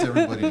 kind of puts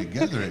everybody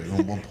together at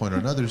one point or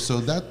another. So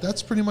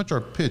that's pretty much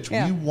our pitch.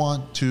 Yeah. We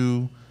want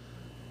to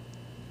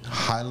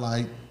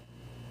highlight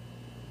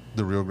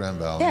the Rio Grande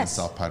Valley and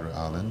South Padre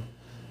Island.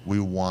 We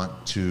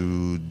want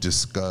to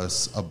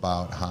discuss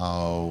about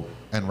how,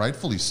 and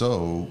rightfully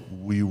so,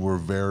 we were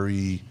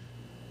very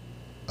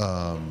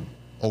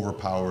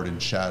overpowered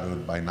and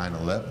shadowed by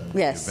 9/11.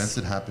 Yes. The events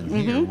that happened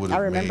here would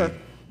have made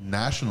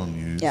national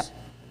news Yep.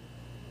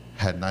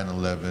 had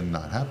 9/11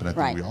 not happened. I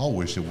think we all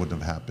wish it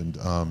wouldn't have happened.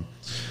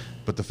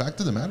 But the fact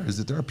of the matter is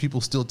that there are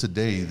people still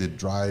today that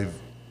drive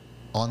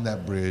on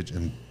that bridge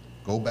and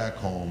go back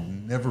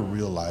home, never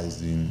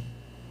realizing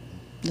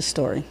the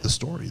story,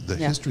 the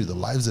history, the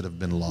lives that have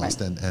been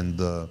lost, and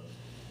the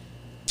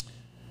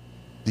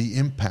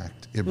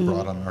impact it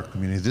brought on our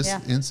community. This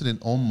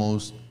incident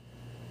almost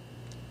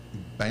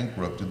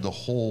bankrupted the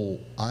whole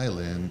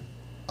island,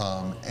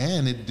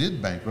 and it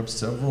did bankrupt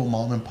several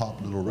mom and pop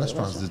little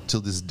restaurants that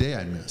till this day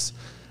I miss.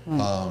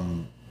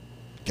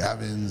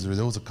 Gavin's, or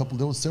there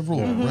was several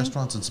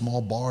restaurants and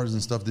small bars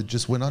and stuff that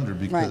just went under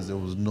because there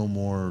was no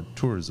more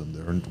tourism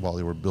there while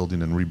they were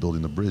building and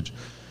rebuilding the bridge.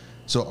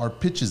 So our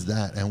pitch is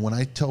that, and when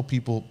I tell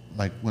people,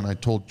 like when I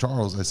told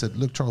Charles, I said,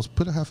 look, Charles,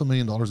 put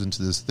 $500,000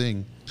 into this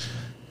thing,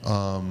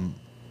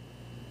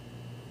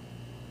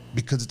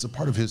 because it's a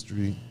part of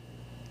history.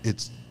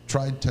 It's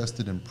tried,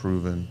 tested, and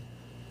proven.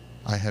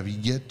 I have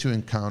yet to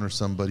encounter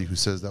somebody who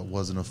says that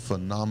wasn't a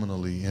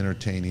phenomenally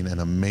entertaining and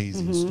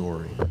amazing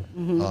story.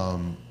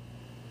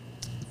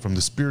 From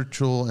the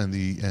spiritual and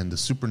the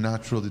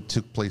supernatural that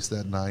took place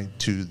that night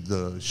to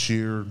the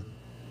sheer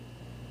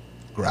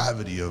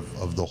gravity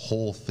of the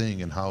whole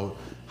thing, and how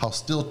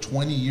still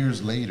 20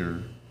 years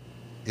later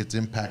it's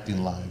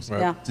impacting lives. Right.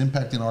 Yeah. It's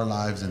impacting our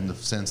lives in the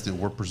sense that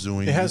we're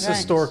pursuing. It has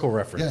historical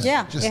reference.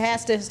 Yeah, it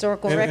has the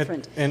historical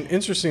reference. And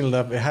interestingly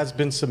enough, it has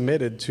been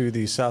submitted to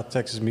the South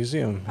Texas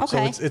Museum.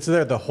 Okay. So it's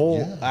there. The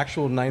whole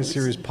actual 9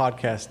 Series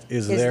podcast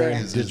is there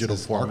in digital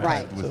format.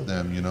 Right. With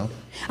them, you know.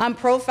 I'm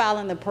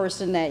profiling the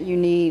person that you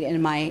need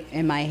in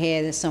my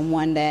head as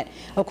someone that,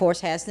 of course,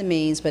 has the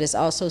means, but it's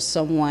also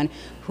someone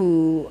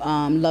who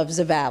loves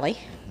the valley.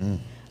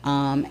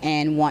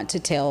 And want to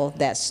tell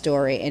that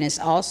story. And it's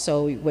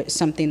also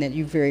something that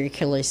you very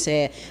clearly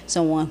said,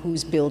 someone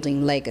who's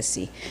building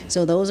legacy.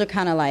 So those are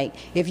kind of like,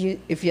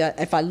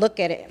 if I look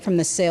at it from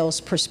the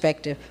sales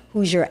perspective,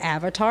 who's your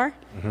avatar?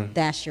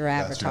 That's your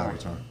avatar. That's your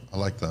avatar. I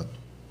like that.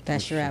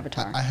 That's your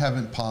avatar. I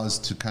haven't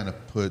paused to kind of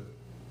put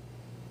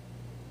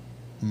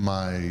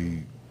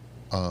my,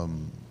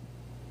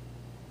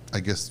 I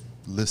guess,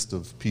 list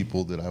of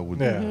people that I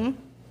would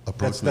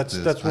approach with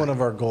this. That's one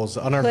of our goals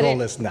on our goal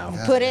list now.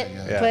 Put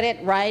it,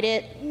 write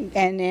it,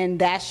 and then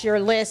that's your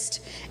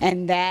list.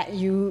 And that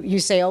you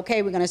say,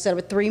 okay, we're going to set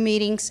up 3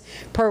 meetings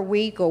per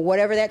week or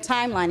whatever that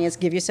timeline is.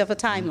 Give yourself a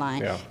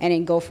timeline, and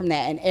then go from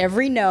that. And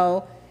every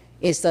no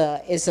is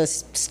a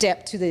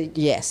step to the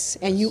yes.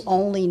 And you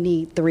only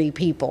need 3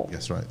 people.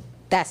 That's right.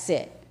 That's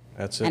it.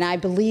 That's it. And I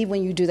believe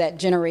when you do that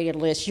generated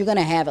list, you're going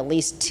to have at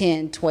least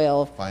 10,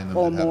 12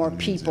 or more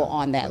people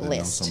on that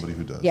list. Know somebody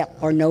who does. Yep,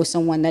 or know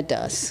someone that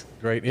does.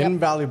 Great,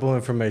 invaluable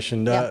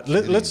information.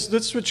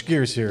 Let's switch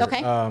gears here.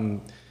 Okay.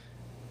 I'm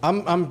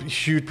a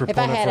huge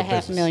proponent for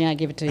business. If I had $500,000, I'd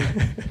give it to you.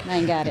 I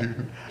ain't got it.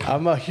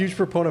 I'm a huge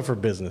proponent for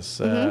business.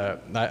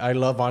 I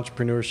love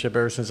entrepreneurship.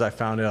 Ever since I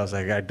found it, I was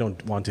like, I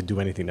don't want to do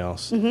anything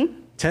else.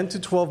 10 to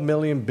 12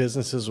 million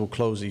businesses will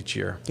close each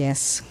year.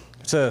 Yes.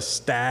 It's a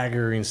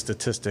staggering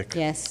statistic.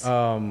 Yes.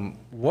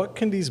 What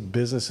can these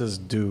businesses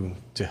do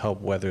to help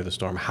weather the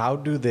storm? How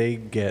do they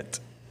get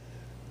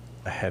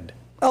ahead?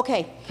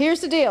 Okay, here's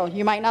the deal.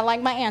 You might not like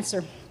my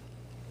answer,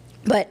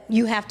 but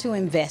you have to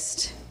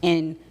invest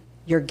in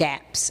your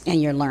gaps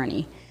and your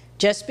learning.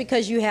 Just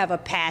because you have a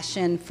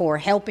passion for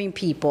helping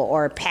people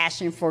or a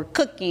passion for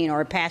cooking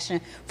or a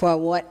passion for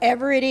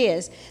whatever it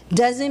is,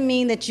 doesn't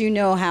mean that you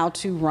know how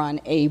to run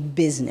a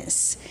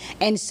business.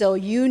 And so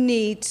you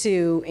need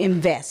to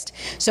invest.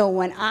 So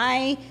when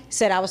I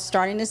said I was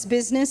starting this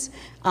business,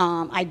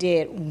 I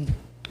did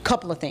a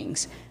couple of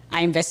things.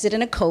 I invested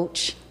in a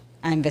coach.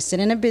 I invested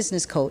in a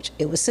business coach.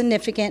 It was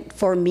significant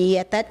for me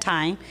at that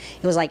time.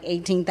 It was like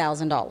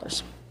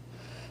 $18,000.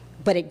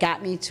 But it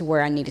got me to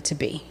where I needed to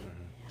be.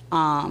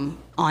 On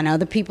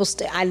other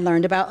people's, I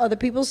learned about other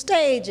people's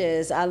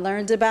stages. I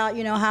learned about,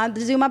 how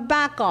to do my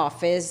back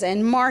office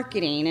and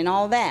marketing and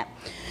all that.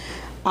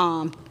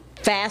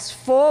 Fast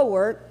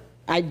forward,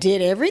 I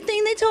did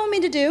everything they told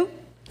me to do.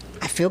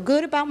 I feel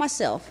good about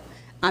myself.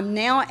 I'm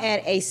now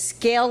at a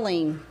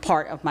scaling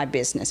part of my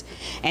business.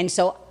 And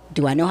so,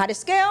 do I know how to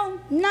scale?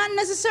 Not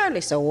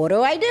necessarily. So what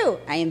do?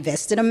 I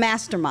invest in a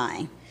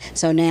mastermind.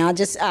 So now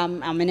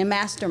I'm in a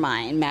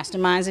mastermind.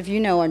 Masterminds, if you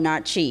know, are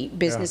not cheap.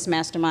 Business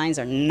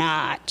masterminds are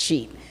not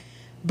cheap.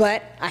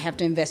 But I have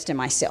to invest in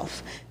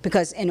myself,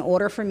 because in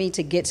order for me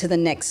to get to the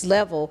next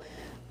level,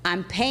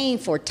 I'm paying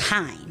for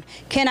time.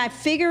 Can I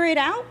figure it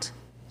out?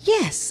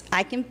 Yes,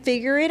 I can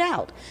figure it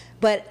out.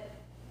 But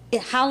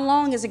how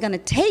long is it going to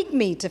take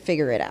me to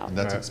figure it out? And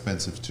that's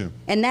expensive too.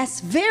 And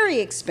that's very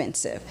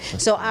expensive.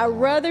 So I'd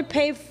rather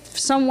pay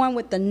someone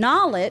with the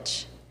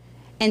knowledge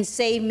and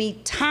save me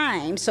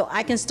time so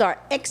I can start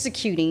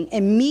executing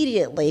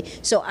immediately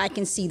so I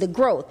can see the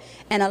growth.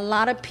 And a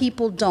lot of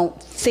people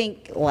don't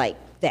think like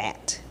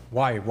that.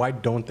 Why? Why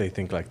don't they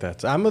think like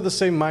that? I'm of the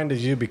same mind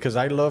as you, because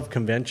I love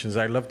conventions.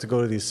 I love to go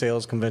to these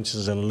sales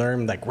conventions and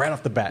learn like right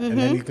off the bat, and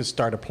then you can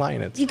start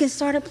applying it. You can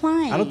start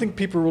applying. I don't think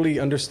people really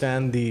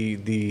understand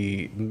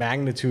the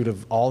magnitude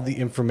of all the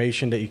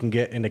information that you can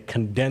get in a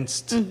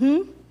condensed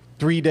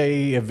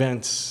 3-day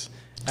events.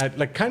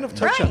 Like, kind of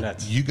touch on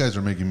that. You guys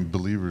are making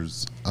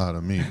believers out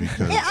of me,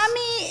 because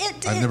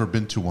I've never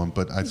been to one,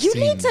 but I've You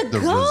seen need to the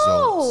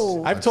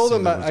go. results. I told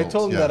them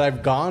that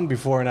I've gone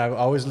before, and I've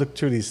always looked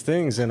through these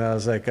things, and I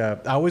was like, I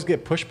always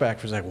get pushback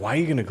for like, why are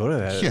you going to go to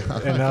that? Yeah,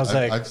 and I was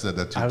like, I've said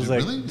that too. I was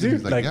like, really?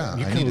 dude, like, yeah,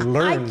 you I need can it.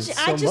 learn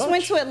I just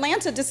went to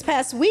Atlanta this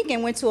past week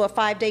and went to a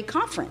 5-day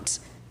conference.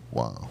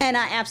 Wow. And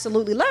I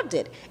absolutely loved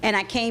it. And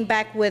I came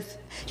back with,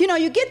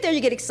 you get there, you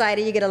get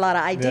excited, you get a lot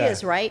of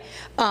ideas, right?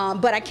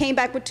 But I came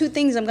back with 2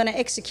 things I'm going to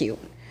execute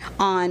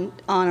on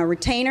a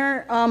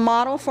retainer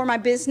model for my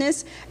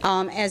business,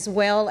 as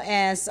well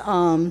as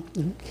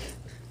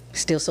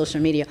still social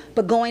media,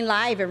 but going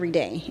live every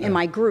day in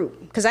my group,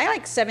 because I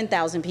like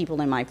 7,000 people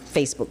in my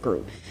Facebook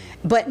group.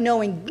 But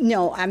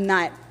I'm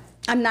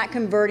not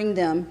converting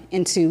them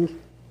into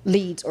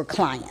leads or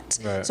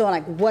clients. Right. So I'm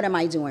like, what am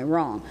I doing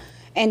wrong?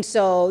 And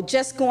so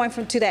just going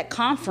to that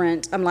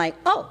conference, I'm like,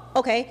 oh,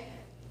 okay,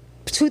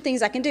 2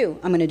 things I can do.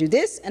 I'm going to do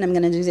this, and I'm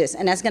going to do this,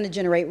 and that's going to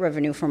generate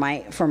revenue for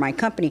my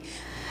company.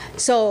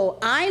 So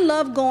I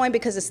love going,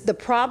 because it's the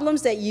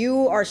problems that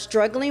you are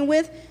struggling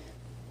with,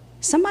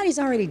 somebody's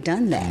already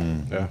done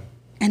that. Yeah.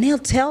 And they'll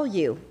tell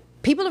you.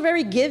 People are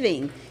very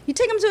giving. You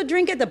take them to a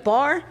drink at the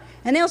bar,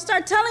 and they'll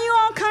start telling you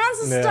all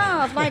kinds of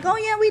stuff. Like, oh,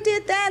 yeah, we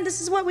did that.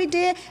 This is what we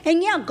did.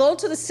 And, yeah, go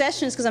to the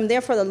sessions, because I'm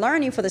there for the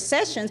learning, for the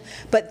sessions.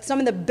 But some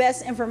of the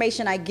best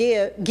information I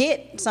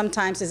get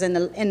sometimes is in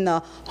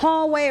the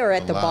hallway or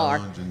at the bar.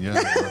 And, the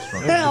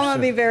restaurant. I'm going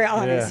to be very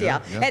honest,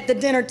 yeah. At the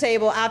dinner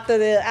table after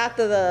the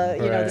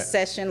the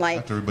session. Like,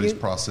 after everybody's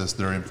processed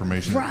their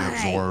information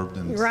that they absorbed.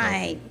 And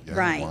right.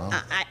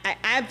 Wow.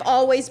 I've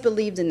always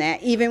believed in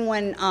that, even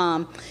when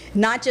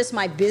not just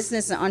my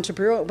business and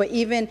entrepreneurial, but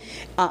even,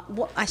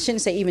 I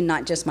shouldn't say even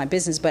not just my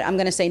business, but I'm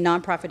going to say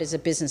nonprofit is a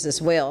business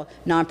as well.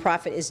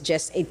 Nonprofit is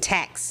just a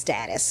tax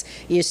status.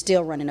 You're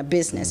still running a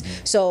business.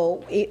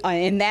 So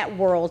in that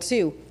world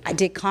too, I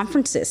did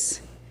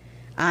conferences.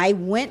 I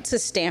went to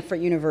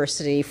Stanford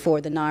University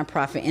for the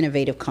Nonprofit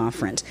Innovative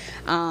Conference.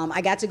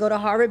 I got to go to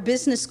Harvard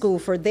Business School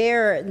for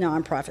their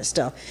nonprofit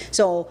stuff.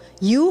 So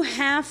you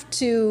have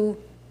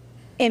to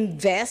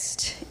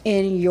invest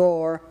in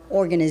your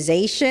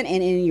organization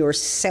and in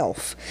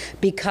yourself,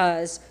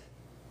 because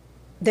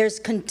there's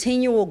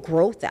continual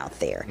growth out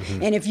there.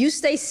 And if you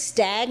stay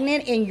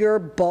stagnant in your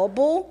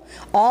bubble,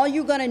 all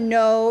you're going to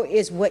know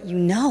is what you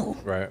know.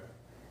 Right.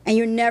 And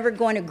you're never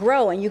going to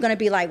grow. And you're going to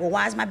be like, well,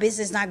 why is my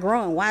business not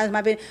growing? Why is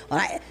my business?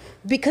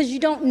 Because you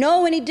don't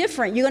know any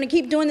different. You're going to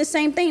keep doing the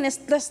same thing.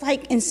 That's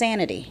like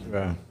insanity.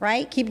 Yeah.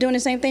 Right? Keep doing the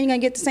same thing, you're going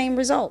to get the same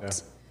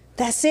results. Yeah.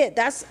 That's it.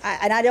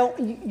 I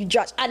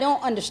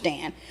don't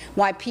understand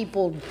why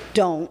people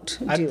don't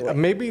do it.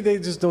 Maybe they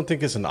just don't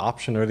think it's an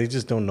option, or they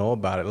just don't know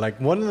about it. Like,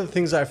 one of the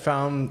things I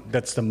found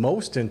that's the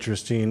most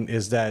interesting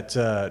is that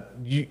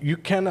you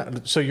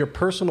cannot. So your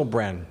personal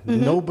brand,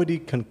 nobody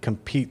can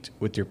compete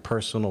with your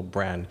personal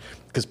brand,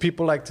 because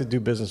people like to do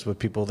business with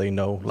people they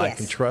know, like,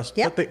 and trust.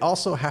 Yep. But they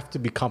also have to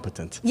be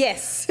competent.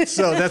 Yes.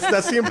 So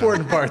that's the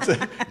important part.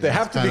 They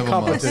have to be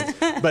competent.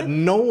 But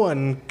no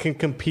one can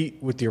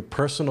compete with your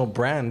personal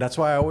brand. That's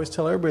why I always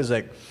tell everybody, is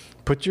like,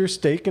 put your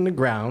stake in the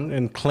ground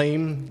and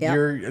claim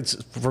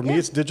for me,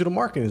 it's digital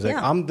marketing. It's like,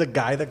 I'm the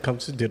guy that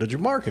comes to digital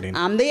marketing.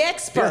 I'm the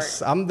expert.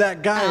 Yes, I'm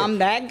that guy. I'm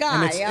that guy.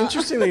 And it's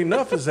interestingly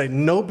enough, is like,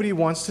 nobody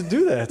wants to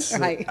do that. So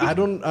right.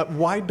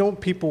 Why don't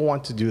people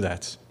want to do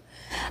that?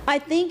 I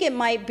think it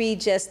might be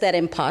just that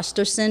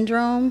imposter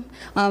syndrome.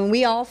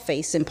 We all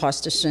face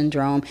imposter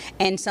syndrome.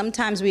 And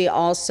sometimes we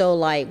also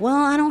like, well,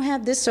 I don't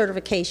have this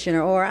certification,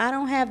 or I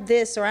don't have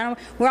this, or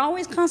we're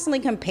always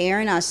constantly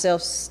comparing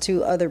ourselves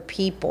to other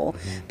people.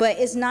 But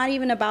it's not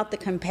even about the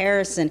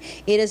comparison.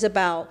 It is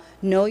about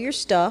know your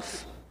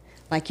stuff.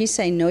 Like you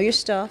say, know your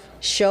stuff,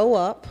 show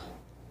up,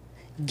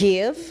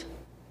 give,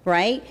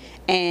 right?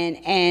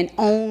 And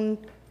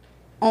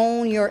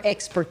own your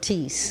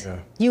expertise. Yeah.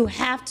 You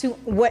have to,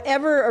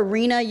 whatever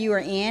arena you are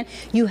in,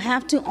 you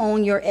have to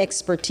own your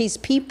expertise.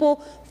 People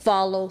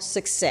follow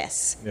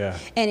success. Yeah.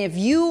 And if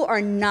you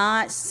are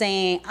not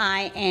saying,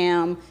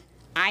 I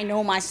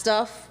know my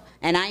stuff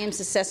and I am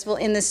successful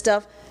in this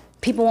stuff,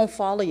 people won't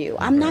follow you.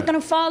 I'm not going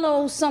to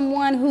follow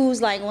someone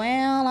who's like,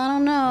 well, I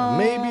don't know.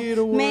 Maybe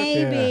it'll work.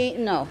 Maybe.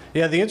 Yeah. No.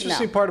 Yeah, the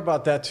interesting part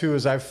about that, too,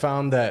 is I've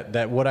found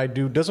that what I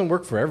do doesn't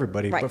work for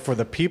everybody. Right. But for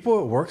the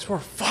people it works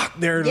for,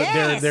 they're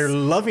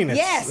loving it.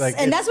 Yes, like,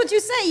 and that's what you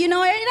say. You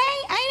know, it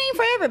ain't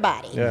for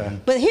everybody. Yeah.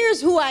 But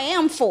here's who I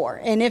am for.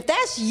 And if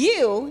that's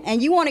you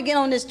and you want to get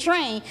on this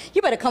train,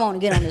 you better come on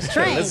and get on this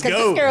train. Let's Because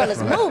go. this girl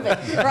is moving,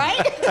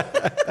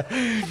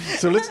 right?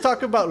 So let's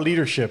talk about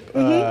leadership.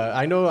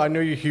 I know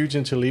you're huge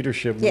into leadership.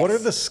 Yes. What are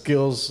the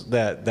skills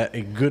that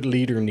a good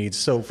leader needs?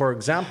 So, for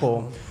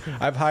example,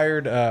 I've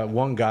hired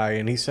one guy,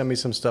 and he sent me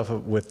some stuff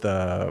with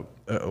the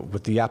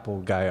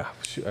Apple guy.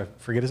 I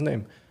forget his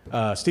name.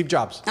 Steve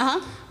Jobs.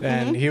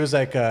 And he was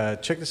like,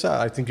 check this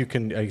out. I think you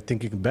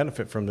can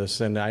benefit from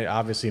this. And I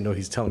obviously know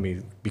he's telling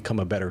me become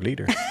a better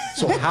leader.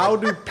 So how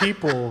do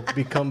people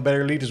become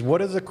better leaders?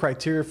 What is the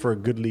criteria for a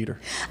good leader?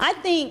 I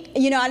think,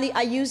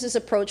 I use this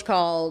approach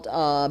called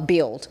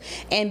BUILD.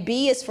 And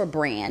B is for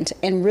brand.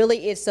 And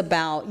really it's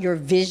about your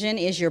vision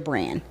is your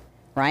brand.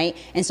 Right?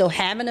 And so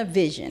having a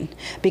vision,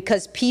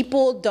 because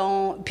people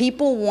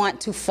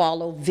want to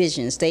follow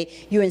visions.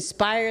 You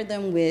inspire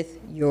them with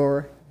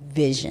your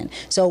vision.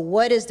 So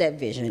what is that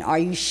vision? Are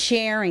you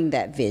sharing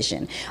that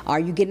vision? Are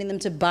you getting them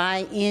to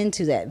buy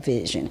into that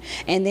vision?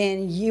 And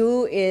then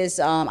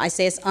I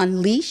say it's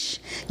unleash,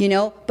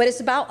 but it's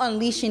about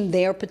unleashing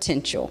their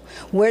potential.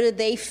 Where do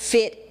they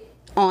fit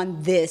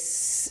on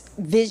this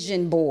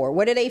vision board?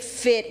 Where do they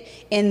fit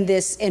in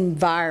this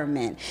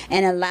environment?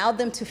 And allow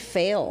them to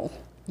fail.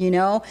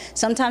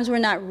 Sometimes we're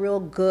not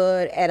real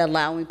good at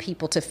allowing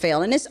people to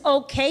fail. And it's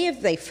okay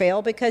if they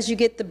fail because you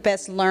get the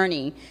best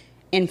learning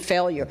in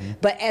failure.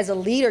 But as a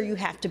leader, you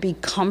have to be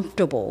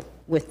comfortable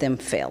with them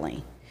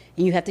failing.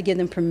 And you have to give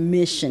them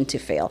permission to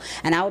fail.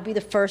 And I will be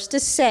the first to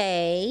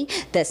say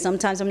that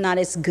sometimes I'm not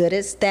as good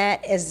as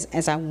that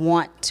as I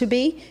want to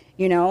be,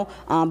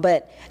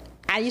 But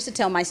I used to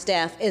tell my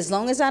staff, as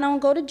long as I don't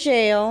go to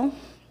jail,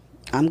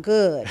 I'm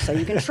good. So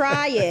you can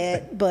try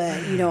it, but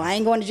I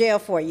ain't going to jail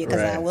for you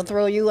because I will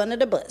throw you under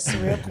the bus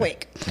real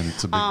quick. And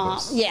it's a big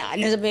bus. Yeah,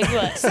 and it's a big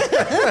bus.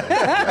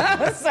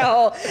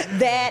 So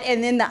that,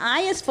 and then the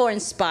I is for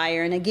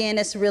inspire. And again,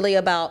 it's really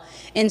about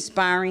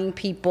inspiring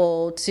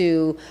people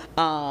to,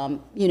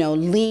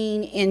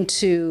 lean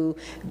into,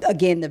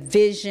 again, the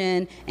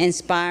vision,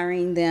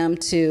 inspiring them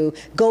to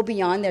go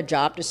beyond their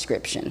job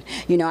description.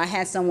 I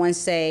had someone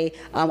say,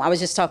 I was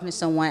just talking to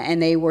someone and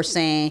they were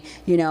saying,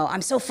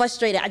 I'm so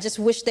frustrated. I just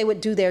wish they would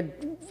do their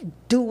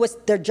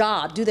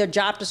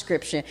job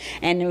description.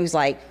 And it was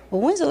like,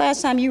 well, when's the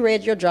last time you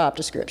read your job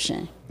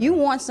description? You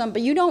want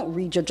somebody, you don't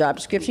read your job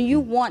description.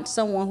 You want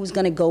someone who's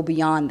going to go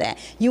beyond that.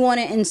 You want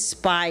to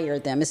inspire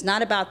them. It's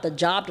not about the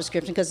job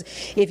description, because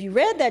if you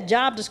read that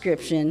job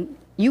description,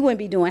 you wouldn't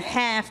be doing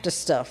half the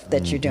stuff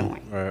that you're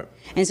doing. Right.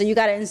 And so you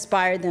got to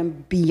inspire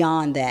them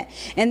beyond that.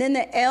 And then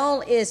the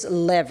L is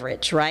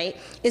leverage, right?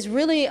 It's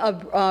really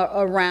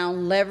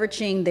around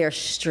leveraging their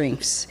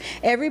strengths.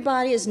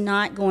 Everybody is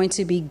not going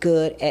to be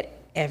good at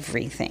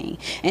everything.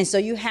 And so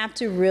you have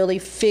to really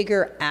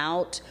figure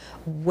out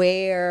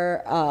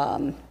where,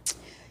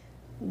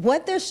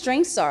 what their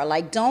strengths are.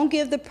 Like, don't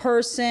give the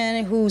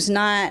person who's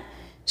not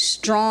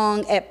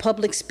strong at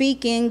public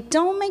speaking,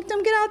 don't make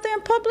them get out there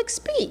and public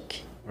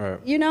speak. Right.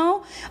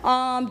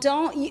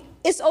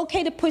 It's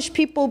okay to push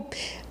people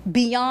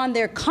beyond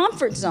their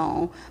comfort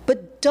zone,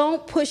 but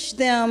don't push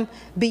them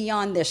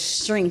beyond their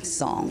strength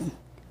zone.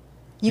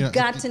 You've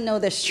got to know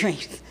their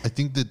strength. I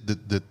think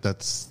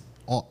that's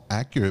all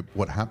accurate.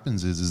 What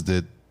happens is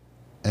that,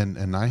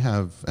 and I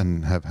have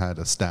had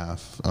a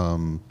staff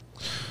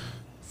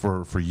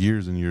for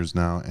years and years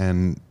now,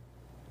 and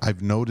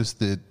I've noticed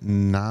that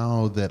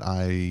now that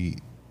I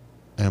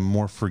am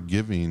more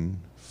forgiving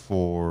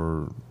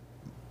for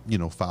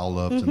foul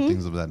ups and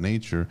things of that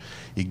nature,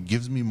 it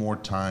gives me more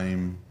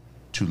time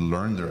to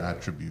learn their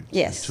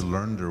attributes, to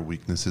learn their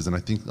weaknesses. And I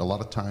think a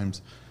lot of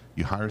times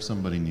you hire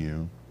somebody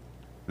new,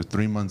 they're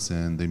 3 months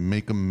in, they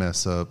make a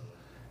mess up,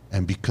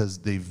 and because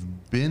they've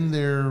been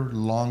there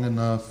long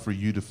enough for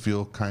you to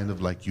feel kind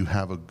of like you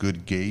have a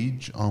good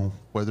gauge on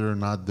whether or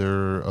not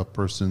they're a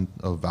person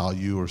of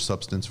value or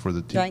substance for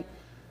the team. Right.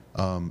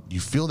 You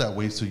feel that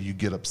way, so you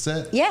get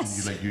upset.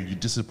 Yes. You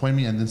disappoint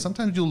me, and then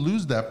sometimes you'll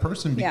lose that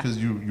person because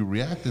you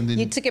react, and then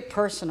you took it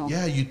personal.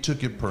 Yeah, you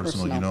took it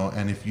personal.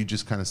 And if you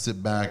just kind of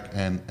sit back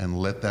and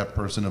let that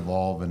person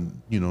evolve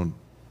and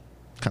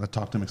kind of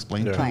talk to them,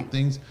 explain to them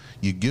things,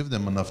 you give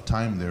them enough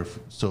time there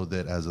so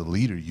that as a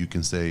leader you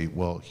can say,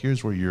 well,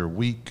 here's where you're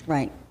weak.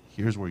 Right.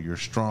 Here's where you're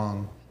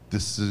strong.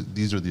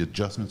 These are the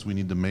adjustments we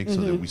need to make so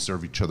that we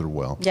serve each other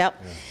well. Yep.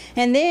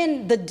 Yeah. And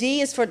then the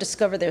D is for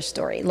discover their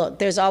story. Look,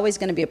 there's always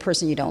going to be a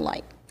person you don't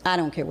like. I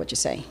don't care what you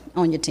say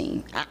on your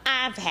team.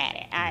 I've had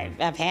it.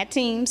 I've had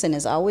teams, and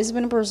there's always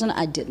been a person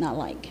I did not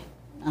like.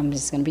 I'm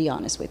just going to be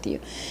honest with you.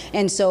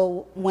 And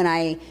so when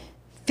I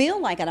feel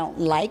like I don't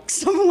like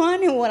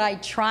someone, and what I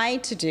try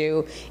to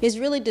do is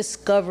really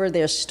discover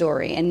their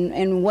story.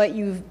 And what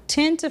you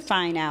tend to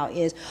find out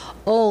is,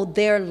 oh,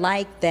 they're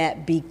like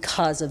that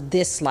because of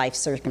this life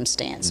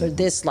circumstance or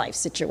this life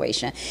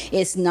situation.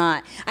 It's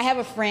not, I have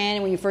a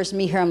friend, when you first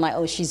meet her, I'm like,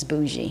 oh, she's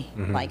bougie.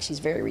 Like, she's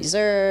very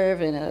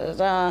reserved,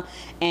 and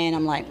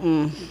I'm like,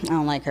 I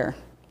don't like her.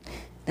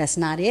 That's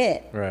not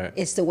it. Right.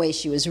 It's the way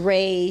she was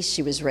raised.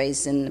 She was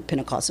raised in the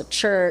Pentecostal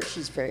church.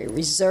 She's very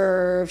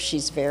reserved.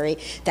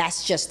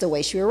 That's just the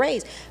way she was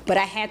raised. But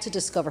I had to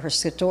discover her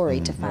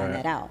story to find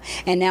that out.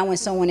 And now when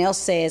someone else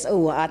says,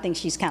 oh, I think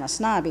she's kind of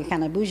snobby,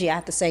 kind of bougie, I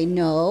have to say,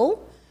 no,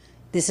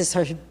 this is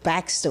her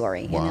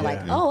backstory. Wow. And they're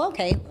like, oh,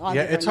 okay.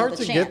 It's hard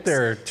to get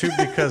there, too,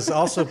 because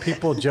also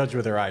people judge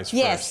with their eyes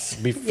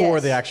first before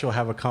they actually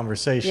have a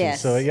conversation. Yes.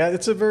 So,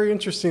 it's a very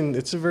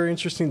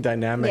interesting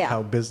dynamic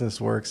how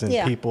business works and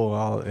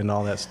people and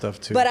all that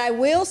stuff, too. But I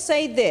will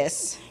say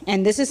this,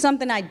 and this is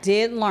something I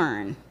did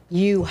learn.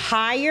 You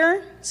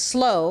hire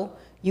slow,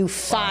 you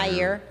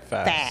fire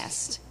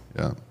fast.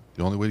 Yeah.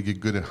 The only way to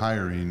get good at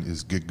hiring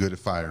is get good at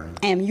firing.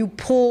 And you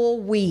pull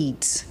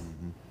weeds.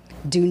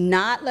 Do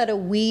not let a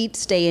weed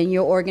stay in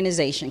your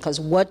organization, because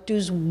what do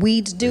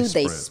weeds do?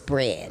 They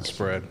spread.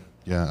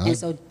 Yeah. And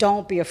so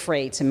don't be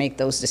afraid to make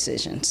those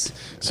decisions.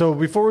 So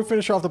before we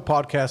finish off the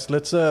podcast,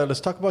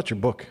 let's talk about your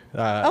book.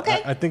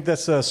 Okay. I think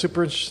that's a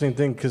super interesting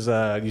thing, because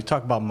you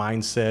talk about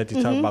mindset,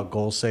 you talk about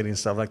goal setting,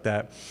 stuff like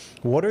that.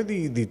 What are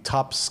the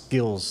top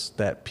skills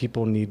that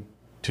people need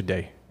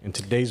today? In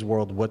today's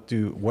world, what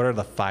are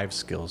the 5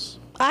 skills?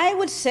 I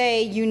would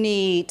say you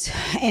need,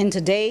 in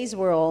today's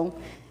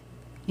world,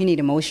 you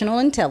need emotional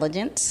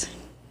intelligence.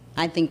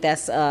 I think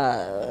that's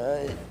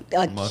a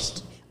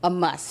must. A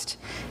must.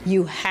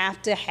 You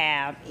have to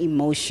have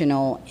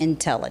emotional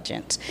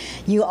intelligence.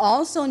 You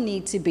also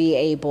need to be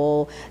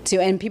able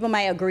to, and people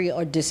might agree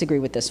or disagree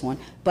with this one,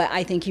 but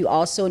I think you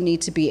also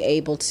need to be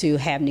able to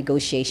have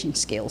negotiation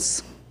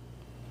skills.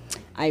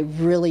 I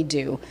really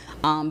do.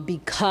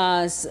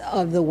 Because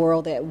of the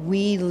world that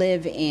we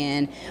live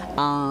in,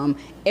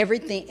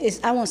 everything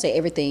is, I won't say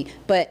everything,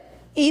 but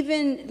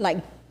even like,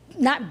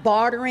 not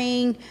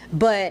bartering,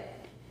 but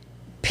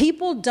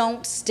people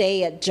don't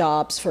stay at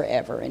jobs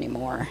forever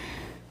anymore,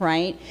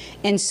 right?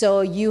 And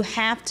so you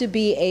have to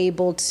be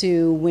able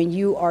to, when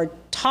you are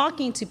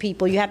talking to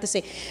people, you have to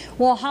say,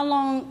 well,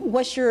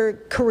 what's your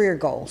career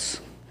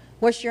goals?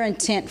 What's your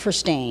intent for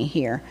staying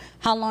here?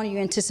 How long do you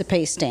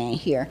anticipate staying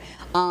here?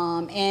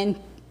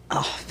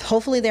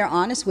 Hopefully they're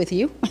honest with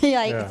you,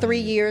 3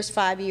 years,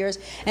 5 years.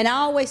 And I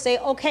always say,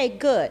 okay,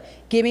 good.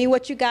 Give me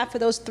what you got for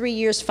those 3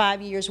 years,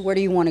 5 years. Where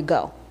do you want to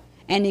go?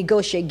 And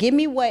negotiate. Give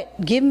me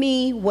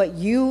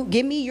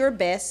your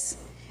best,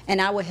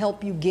 and I will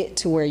help you get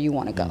to where you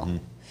want to go.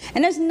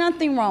 And there's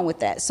nothing wrong with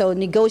that. So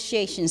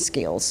negotiation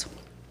skills.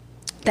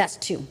 That's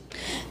 2.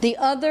 The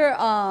other,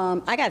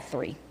 I got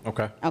 3.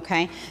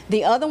 Okay.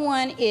 The other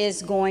one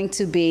is going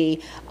to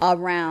be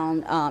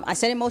around, I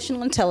said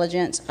emotional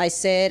intelligence. I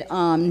said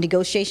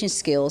negotiation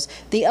skills.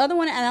 The other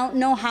one, I don't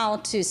know how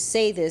to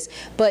say this,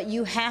 but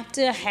you have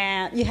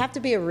to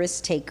be a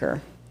risk taker.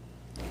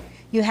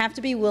 You have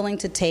to be willing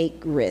to take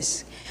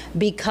risks,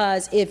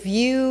 because if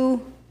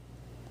you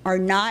are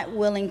not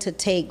willing to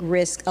take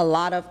risks, a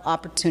lot of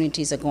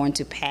opportunities are going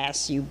to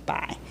pass you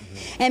by.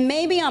 And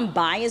maybe I'm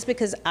biased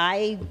because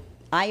I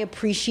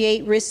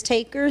appreciate risk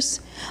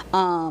takers,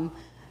 and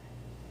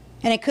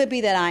it could be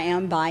that I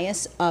am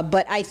biased,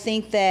 but I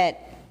think that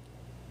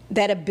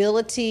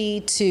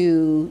ability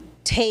to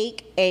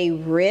take a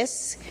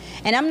risk,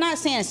 and I'm not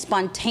saying a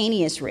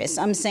spontaneous risk,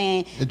 I'm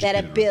saying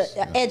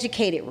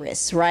educated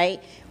risk, right,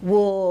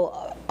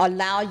 will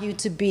allow you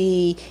to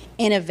be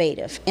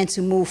innovative and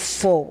to move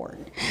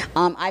forward.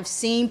 I've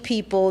seen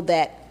people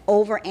that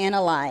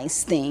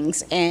overanalyze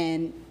things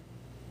and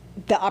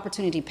the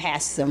opportunity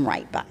passes them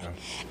right by.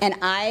 And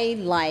I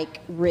like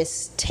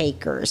risk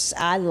takers.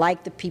 I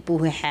like the people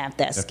who have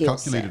that skill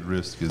set.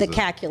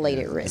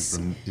 Calculated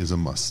risk is a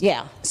must.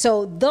 Yeah.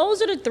 So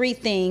those are the 3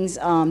 things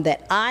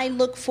that I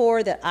look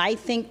for, that I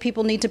think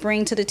people need to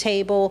bring to the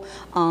table,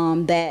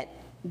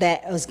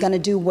 that is going to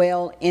do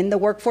well in the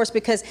workforce.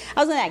 Because I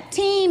was like,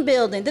 team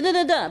building,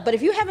 but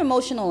if you have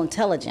emotional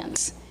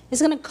intelligence,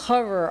 it's going to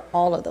cover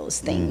all of those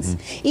things.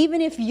 Even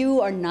if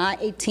you are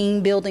not a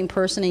team building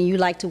person and you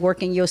like to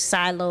work in your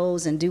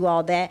silos and do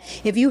all that,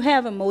 if you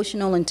have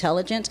emotional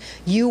intelligence,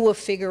 you will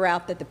figure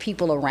out that the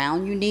people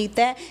around you need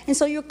that. And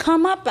so you'll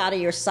come up out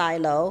of your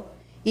silo,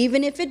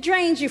 even if it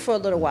drains you for a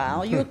little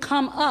while, you'll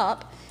come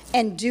up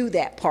and do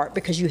that part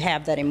because you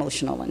have that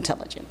emotional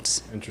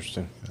intelligence.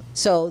 Interesting.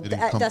 So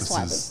that's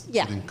why.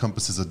 It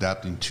encompasses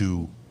adapting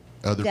to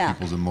other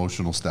people's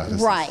emotional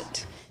status.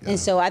 Right. Yeah. And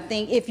so I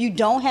think if you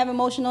don't have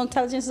emotional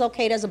intelligence, it's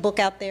okay. There's a book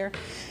out there.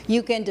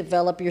 You can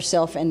develop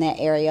yourself in that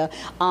area.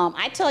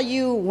 I tell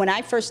you, when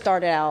I first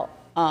started out,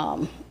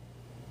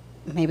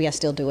 maybe I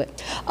still do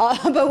it.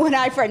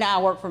 But now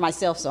I work for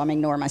myself, so I'm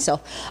ignoring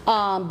myself.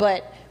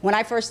 But when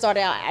I first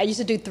started out, I used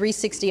to do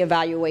 360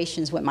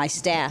 evaluations with my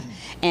staff,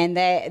 and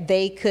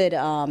they could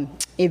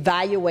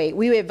evaluate.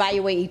 We would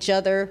evaluate each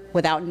other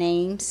without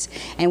names,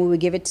 and we would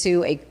give it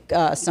to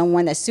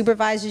someone that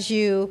supervises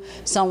you,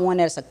 someone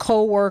that's a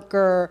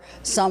coworker,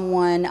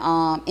 someone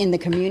in the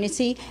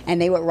community,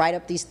 and they would write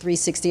up these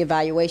 360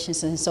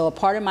 evaluations. And so a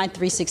part of my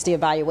 360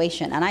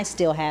 evaluation, and I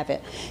still have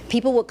it,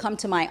 people would come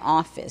to my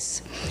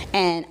office,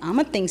 and I'm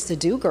a things to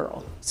do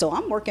girl, so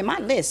I'm working my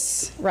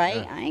lists, right?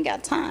 Yeah. I ain't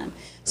got time.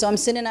 So I'm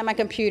sitting at my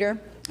computer,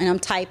 and I'm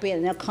typing,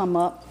 and they'll come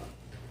up,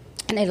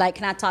 and they're like,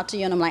 can I talk to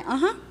you? And I'm like,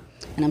 uh-huh.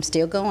 And I'm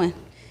still going.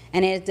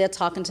 And they're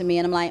talking to me,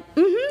 and I'm like,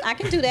 I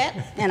can do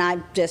that. And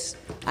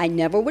I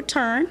never would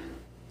turn.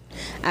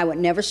 I would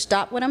never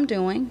stop what I'm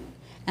doing.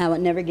 And I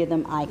would never give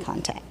them eye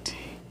contact.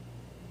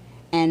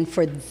 And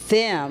for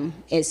them,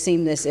 it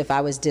seemed as if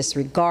I was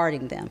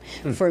disregarding them.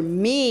 For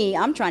me,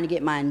 I'm trying to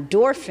get my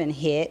endorphin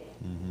hit,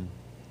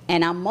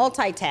 and I'm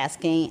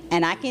multitasking,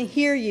 and I can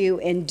hear you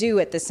and do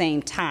at the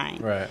same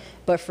time. Right.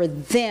 But for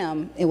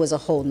them, it was a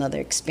whole nother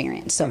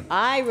experience. So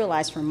I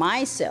realized for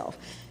myself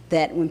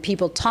that when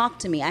people talk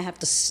to me, I have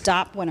to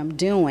stop what I'm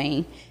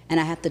doing, and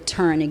I have to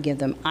turn and give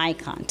them eye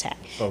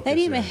contact. Focus, that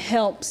even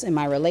helps in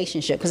my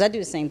relationship, because I do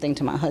the same thing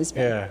to my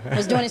husband. Yeah. I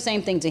was doing the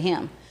same thing to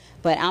him.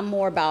 But I'm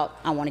more about,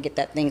 I want to get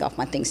that thing off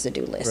my things to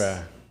do list.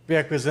 Right.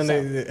 Yeah, because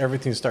then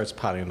everything starts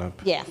piling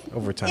up. Yeah.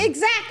 Over time.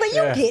 Exactly.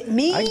 You get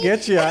me. I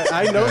get you.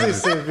 I know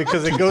these things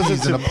because it goes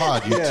into a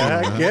pod. You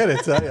yeah, I get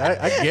it.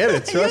 I get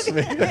it. Trust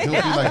me. He'll be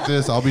like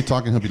this. I'll be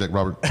talking. He'll be like,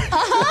 Robert.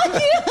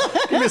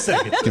 Give me a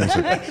second. Give me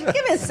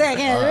a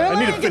second. I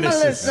need to finish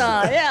this.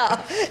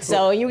 Yeah.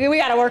 So we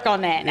got to work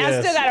on that. Yes.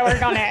 I still got to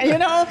work on that, you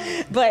know?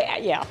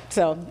 But yeah,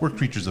 so. We're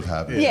creatures of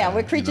habit. Yeah,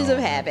 we're creatures of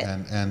habit.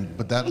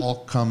 But that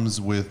all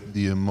comes with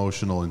the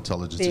emotional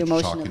intelligence that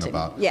you're talking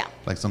about. Yeah.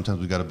 Like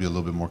sometimes we got to be a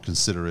little bit more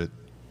considerate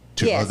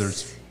to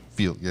others.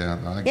 Feel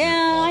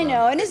I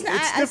know, and it's not.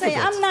 I say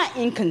I'm not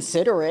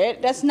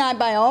inconsiderate. That's not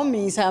by all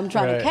means how I'm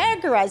trying to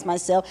characterize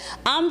myself.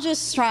 I'm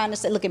just trying to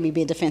say, look at me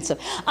being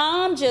defensive.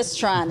 I'm just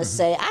trying to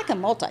say I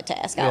can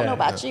multitask. I don't know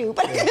about you,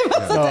 but I can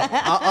multitask. No,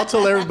 I'll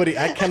tell everybody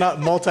I cannot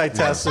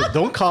multitask. So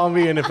don't call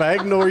me, and if I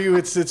ignore you,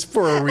 it's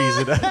for a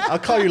reason. I'll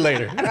call you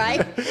later.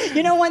 Right?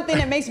 You know, one thing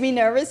that makes me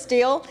nervous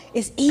still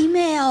is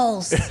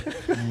emails.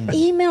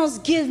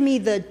 Emails give me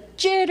the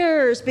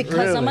jitters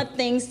because I'm a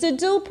things to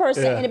do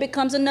person, and it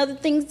becomes another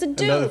things to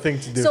do. Another thing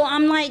to do. So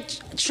I'm like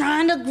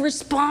trying to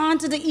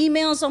respond to the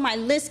email so my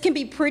list can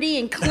be pretty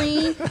and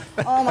clean.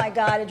 Oh my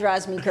God, it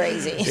drives me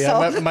crazy.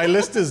 Yeah, so. my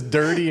list is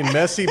dirty and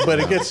messy, but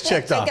it gets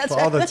checked off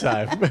all the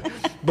time.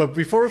 But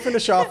before we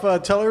finish off,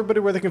 tell everybody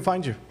where they can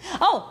find you.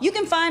 Oh, you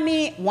can find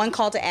me, one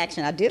call to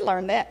action. I did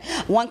learn that.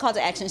 One call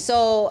to action.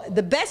 So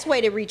the best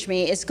way to reach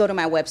me is go to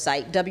my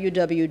website,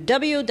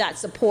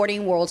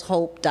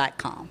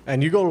 www.supportingworldshope.com.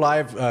 And you go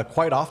live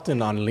quite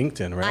often on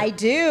LinkedIn, right? I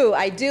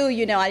do.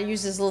 You know, I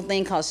use this little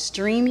thing called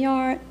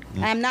StreamYard.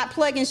 I'm not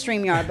plugging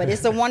StreamYard, but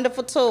it's a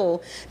wonderful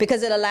tool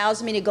because it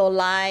allows me to go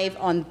live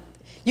on,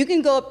 you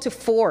can go up to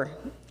 4.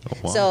 Oh,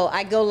 wow. So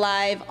I go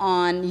live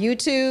on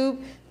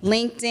YouTube,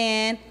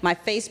 LinkedIn, my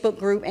Facebook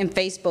group, and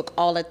Facebook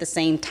all at the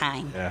same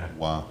time. Yeah.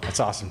 Wow. That's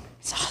awesome.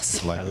 It's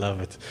awesome. I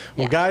love it.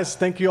 Well, guys,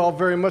 thank you all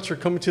very much for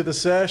coming to the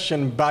Sesh.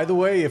 And by the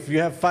way, if you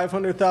have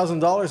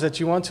 $500,000 that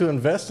you want to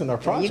invest in our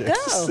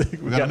projects, there you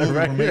go. we got it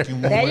right here.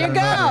 There you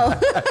go.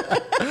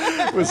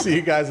 We'll see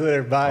you guys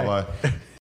later. Bye. Bye.